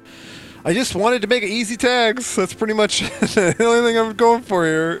 I just wanted to make it easy tags. That's pretty much the only thing I'm going for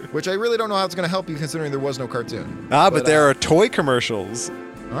here. Which I really don't know how it's going to help you, considering there was no cartoon. But there are toy commercials,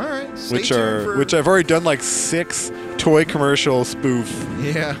 All right. Stay which tuned for, I've already done like 6 toy commercial spoof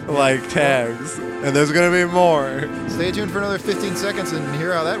Yeah. like tags, and there's gonna be more. Stay tuned for another 15 seconds and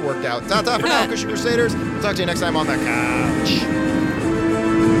hear how that worked out. Ta-ta for now, Christian Crusaders. We'll talk to you next time on the couch.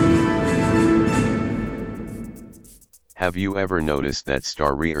 Have you ever noticed that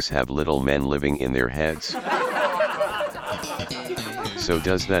Starreers have little men living in their heads? So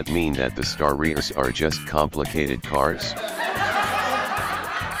does that mean that the Starreers are just complicated cars?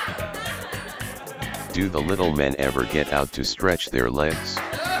 Do the little men ever get out to stretch their legs?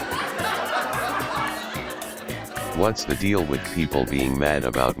 What's the deal with people being mad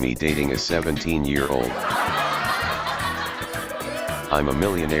about me dating a 17-year-old? I'm a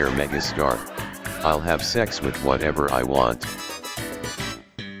millionaire megastar. I'll have sex with whatever I want.